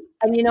 Dawn.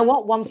 And you know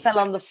what? One fell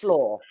on the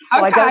floor.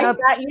 So I don't know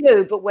about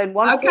you, but when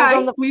one falls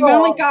on the floor, we've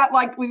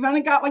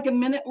only got like a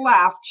minute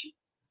left.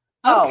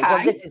 Oh,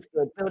 well, this is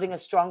good. Building a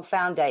strong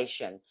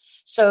foundation.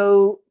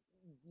 So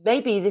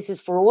maybe this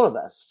is for all of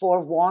us. Four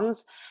of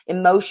Wands,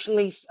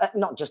 emotionally,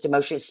 not just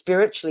emotionally,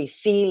 spiritually,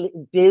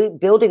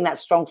 building that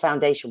strong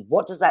foundation.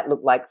 What does that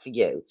look like for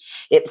you?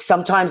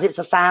 Sometimes it's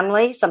a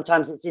family,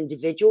 sometimes it's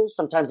individuals,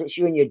 sometimes it's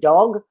you and your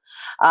dog.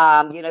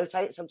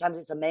 Sometimes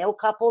it's a male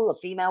couple, a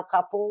female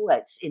couple.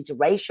 It's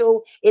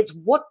interracial. It's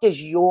what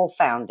does your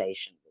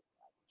foundation look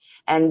like,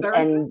 and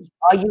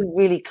are you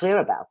really clear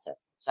about it?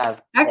 So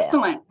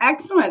excellent.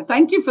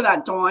 Thank you for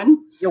that, Dawn.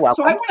 You're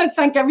welcome. So I want to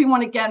thank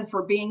everyone again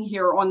for being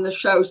here on the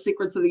show,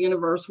 Secrets of the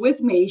Universe, with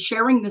me,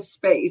 sharing this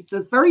space,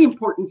 this very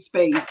important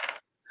space.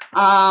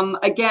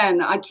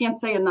 Again, I can't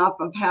say enough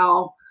of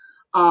how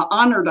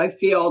honored I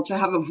feel to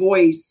have a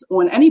voice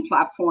on any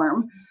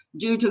platform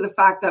due to the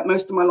fact that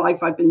most of my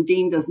life I've been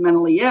deemed as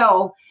mentally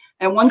ill.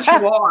 And once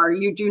you are,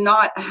 you do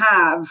not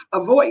have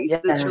a voice.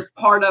 Yeah. It's just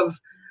part of,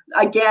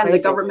 again, the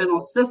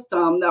governmental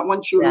system that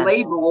once you're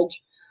labeled,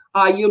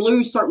 you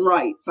lose certain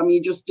rights. I mean,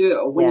 you just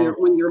do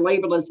when you're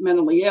labeled as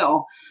mentally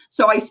ill.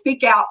 So I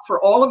speak out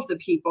for all of the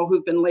people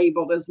who've been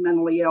labeled as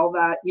mentally ill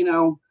that, you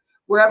know,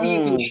 wherever you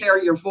can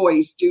share your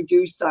voice,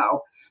 do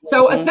so.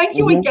 So thank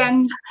you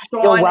again,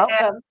 Dawn. You're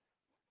welcome.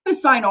 To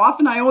sign off,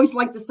 and I always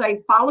like to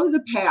say, follow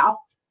the path.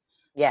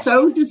 Yes.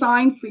 So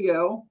designed for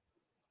you.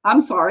 I'm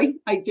sorry,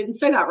 I didn't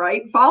say that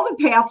right. Follow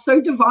the path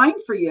so divine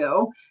for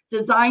you,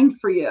 designed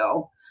for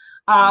you.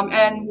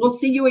 And we'll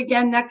see you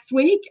again next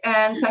week.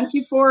 And thank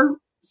you for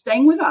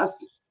staying with us.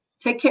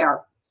 Take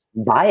care.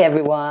 Bye,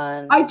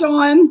 everyone. Bye,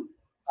 Dawn.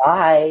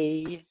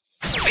 Bye.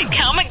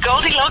 Become a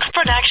Goldilocks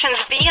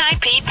Productions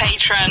VIP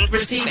patron.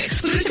 Receive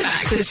exclusive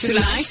access to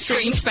live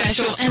stream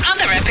special and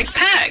other epic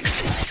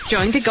perks.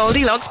 Join the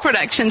Goldilocks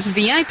Productions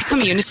VIP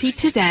community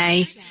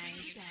today.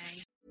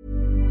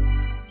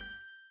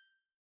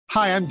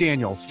 Hi, I'm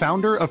Daniel,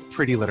 founder of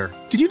Pretty Litter.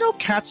 Did you know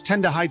cats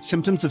tend to hide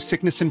symptoms of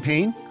sickness and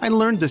pain? I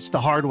learned this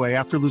the hard way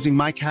after losing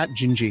my cat,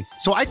 Gingy.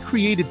 So I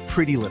created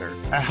Pretty Litter,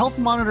 a health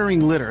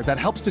monitoring litter that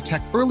helps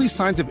detect early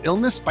signs of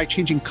illness by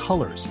changing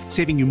colors,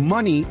 saving you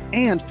money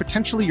and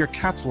potentially your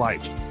cat's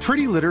life.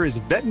 Pretty Litter is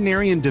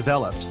veterinarian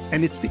developed,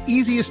 and it's the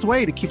easiest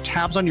way to keep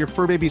tabs on your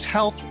fur baby's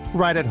health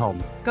right at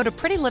home. Go to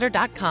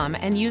prettylitter.com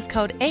and use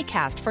code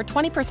ACAST for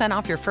 20%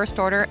 off your first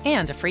order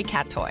and a free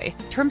cat toy.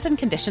 Terms and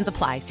conditions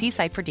apply. See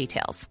site for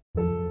details.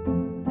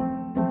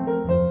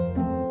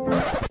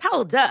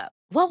 Hold up.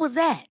 What was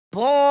that?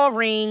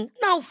 Boring.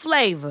 No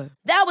flavor.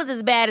 That was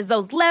as bad as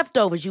those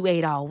leftovers you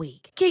ate all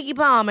week. Keke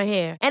Palmer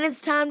here, and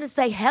it's time to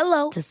say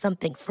hello to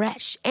something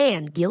fresh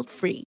and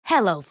guilt-free.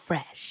 Hello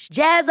Fresh.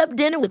 Jazz up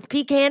dinner with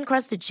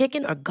pecan-crusted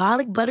chicken or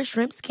garlic butter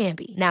shrimp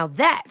scampi. Now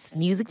that's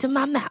music to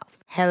my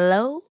mouth.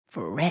 Hello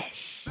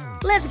Fresh.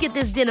 Let's get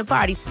this dinner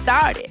party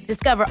started.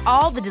 Discover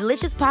all the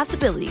delicious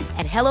possibilities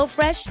at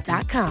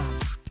HelloFresh.com.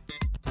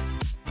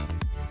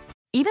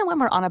 Even when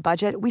we're on a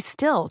budget, we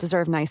still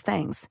deserve nice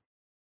things.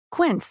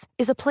 Quince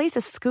is a place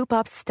to scoop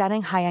up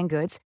stunning high-end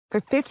goods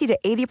for 50 to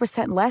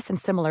 80% less than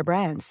similar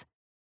brands.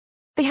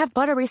 They have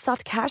buttery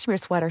soft cashmere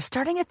sweaters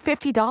starting at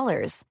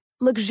 $50,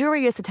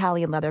 luxurious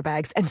Italian leather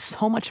bags, and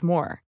so much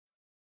more.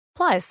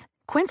 Plus,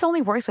 Quince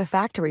only works with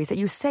factories that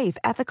use safe,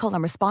 ethical,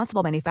 and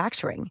responsible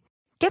manufacturing.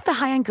 Get the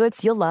high-end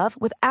goods you'll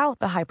love without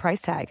the high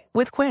price tag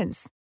with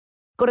Quince.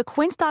 Go to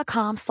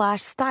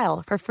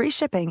quince.com/style for free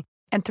shipping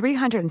and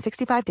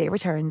 365-day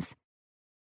returns.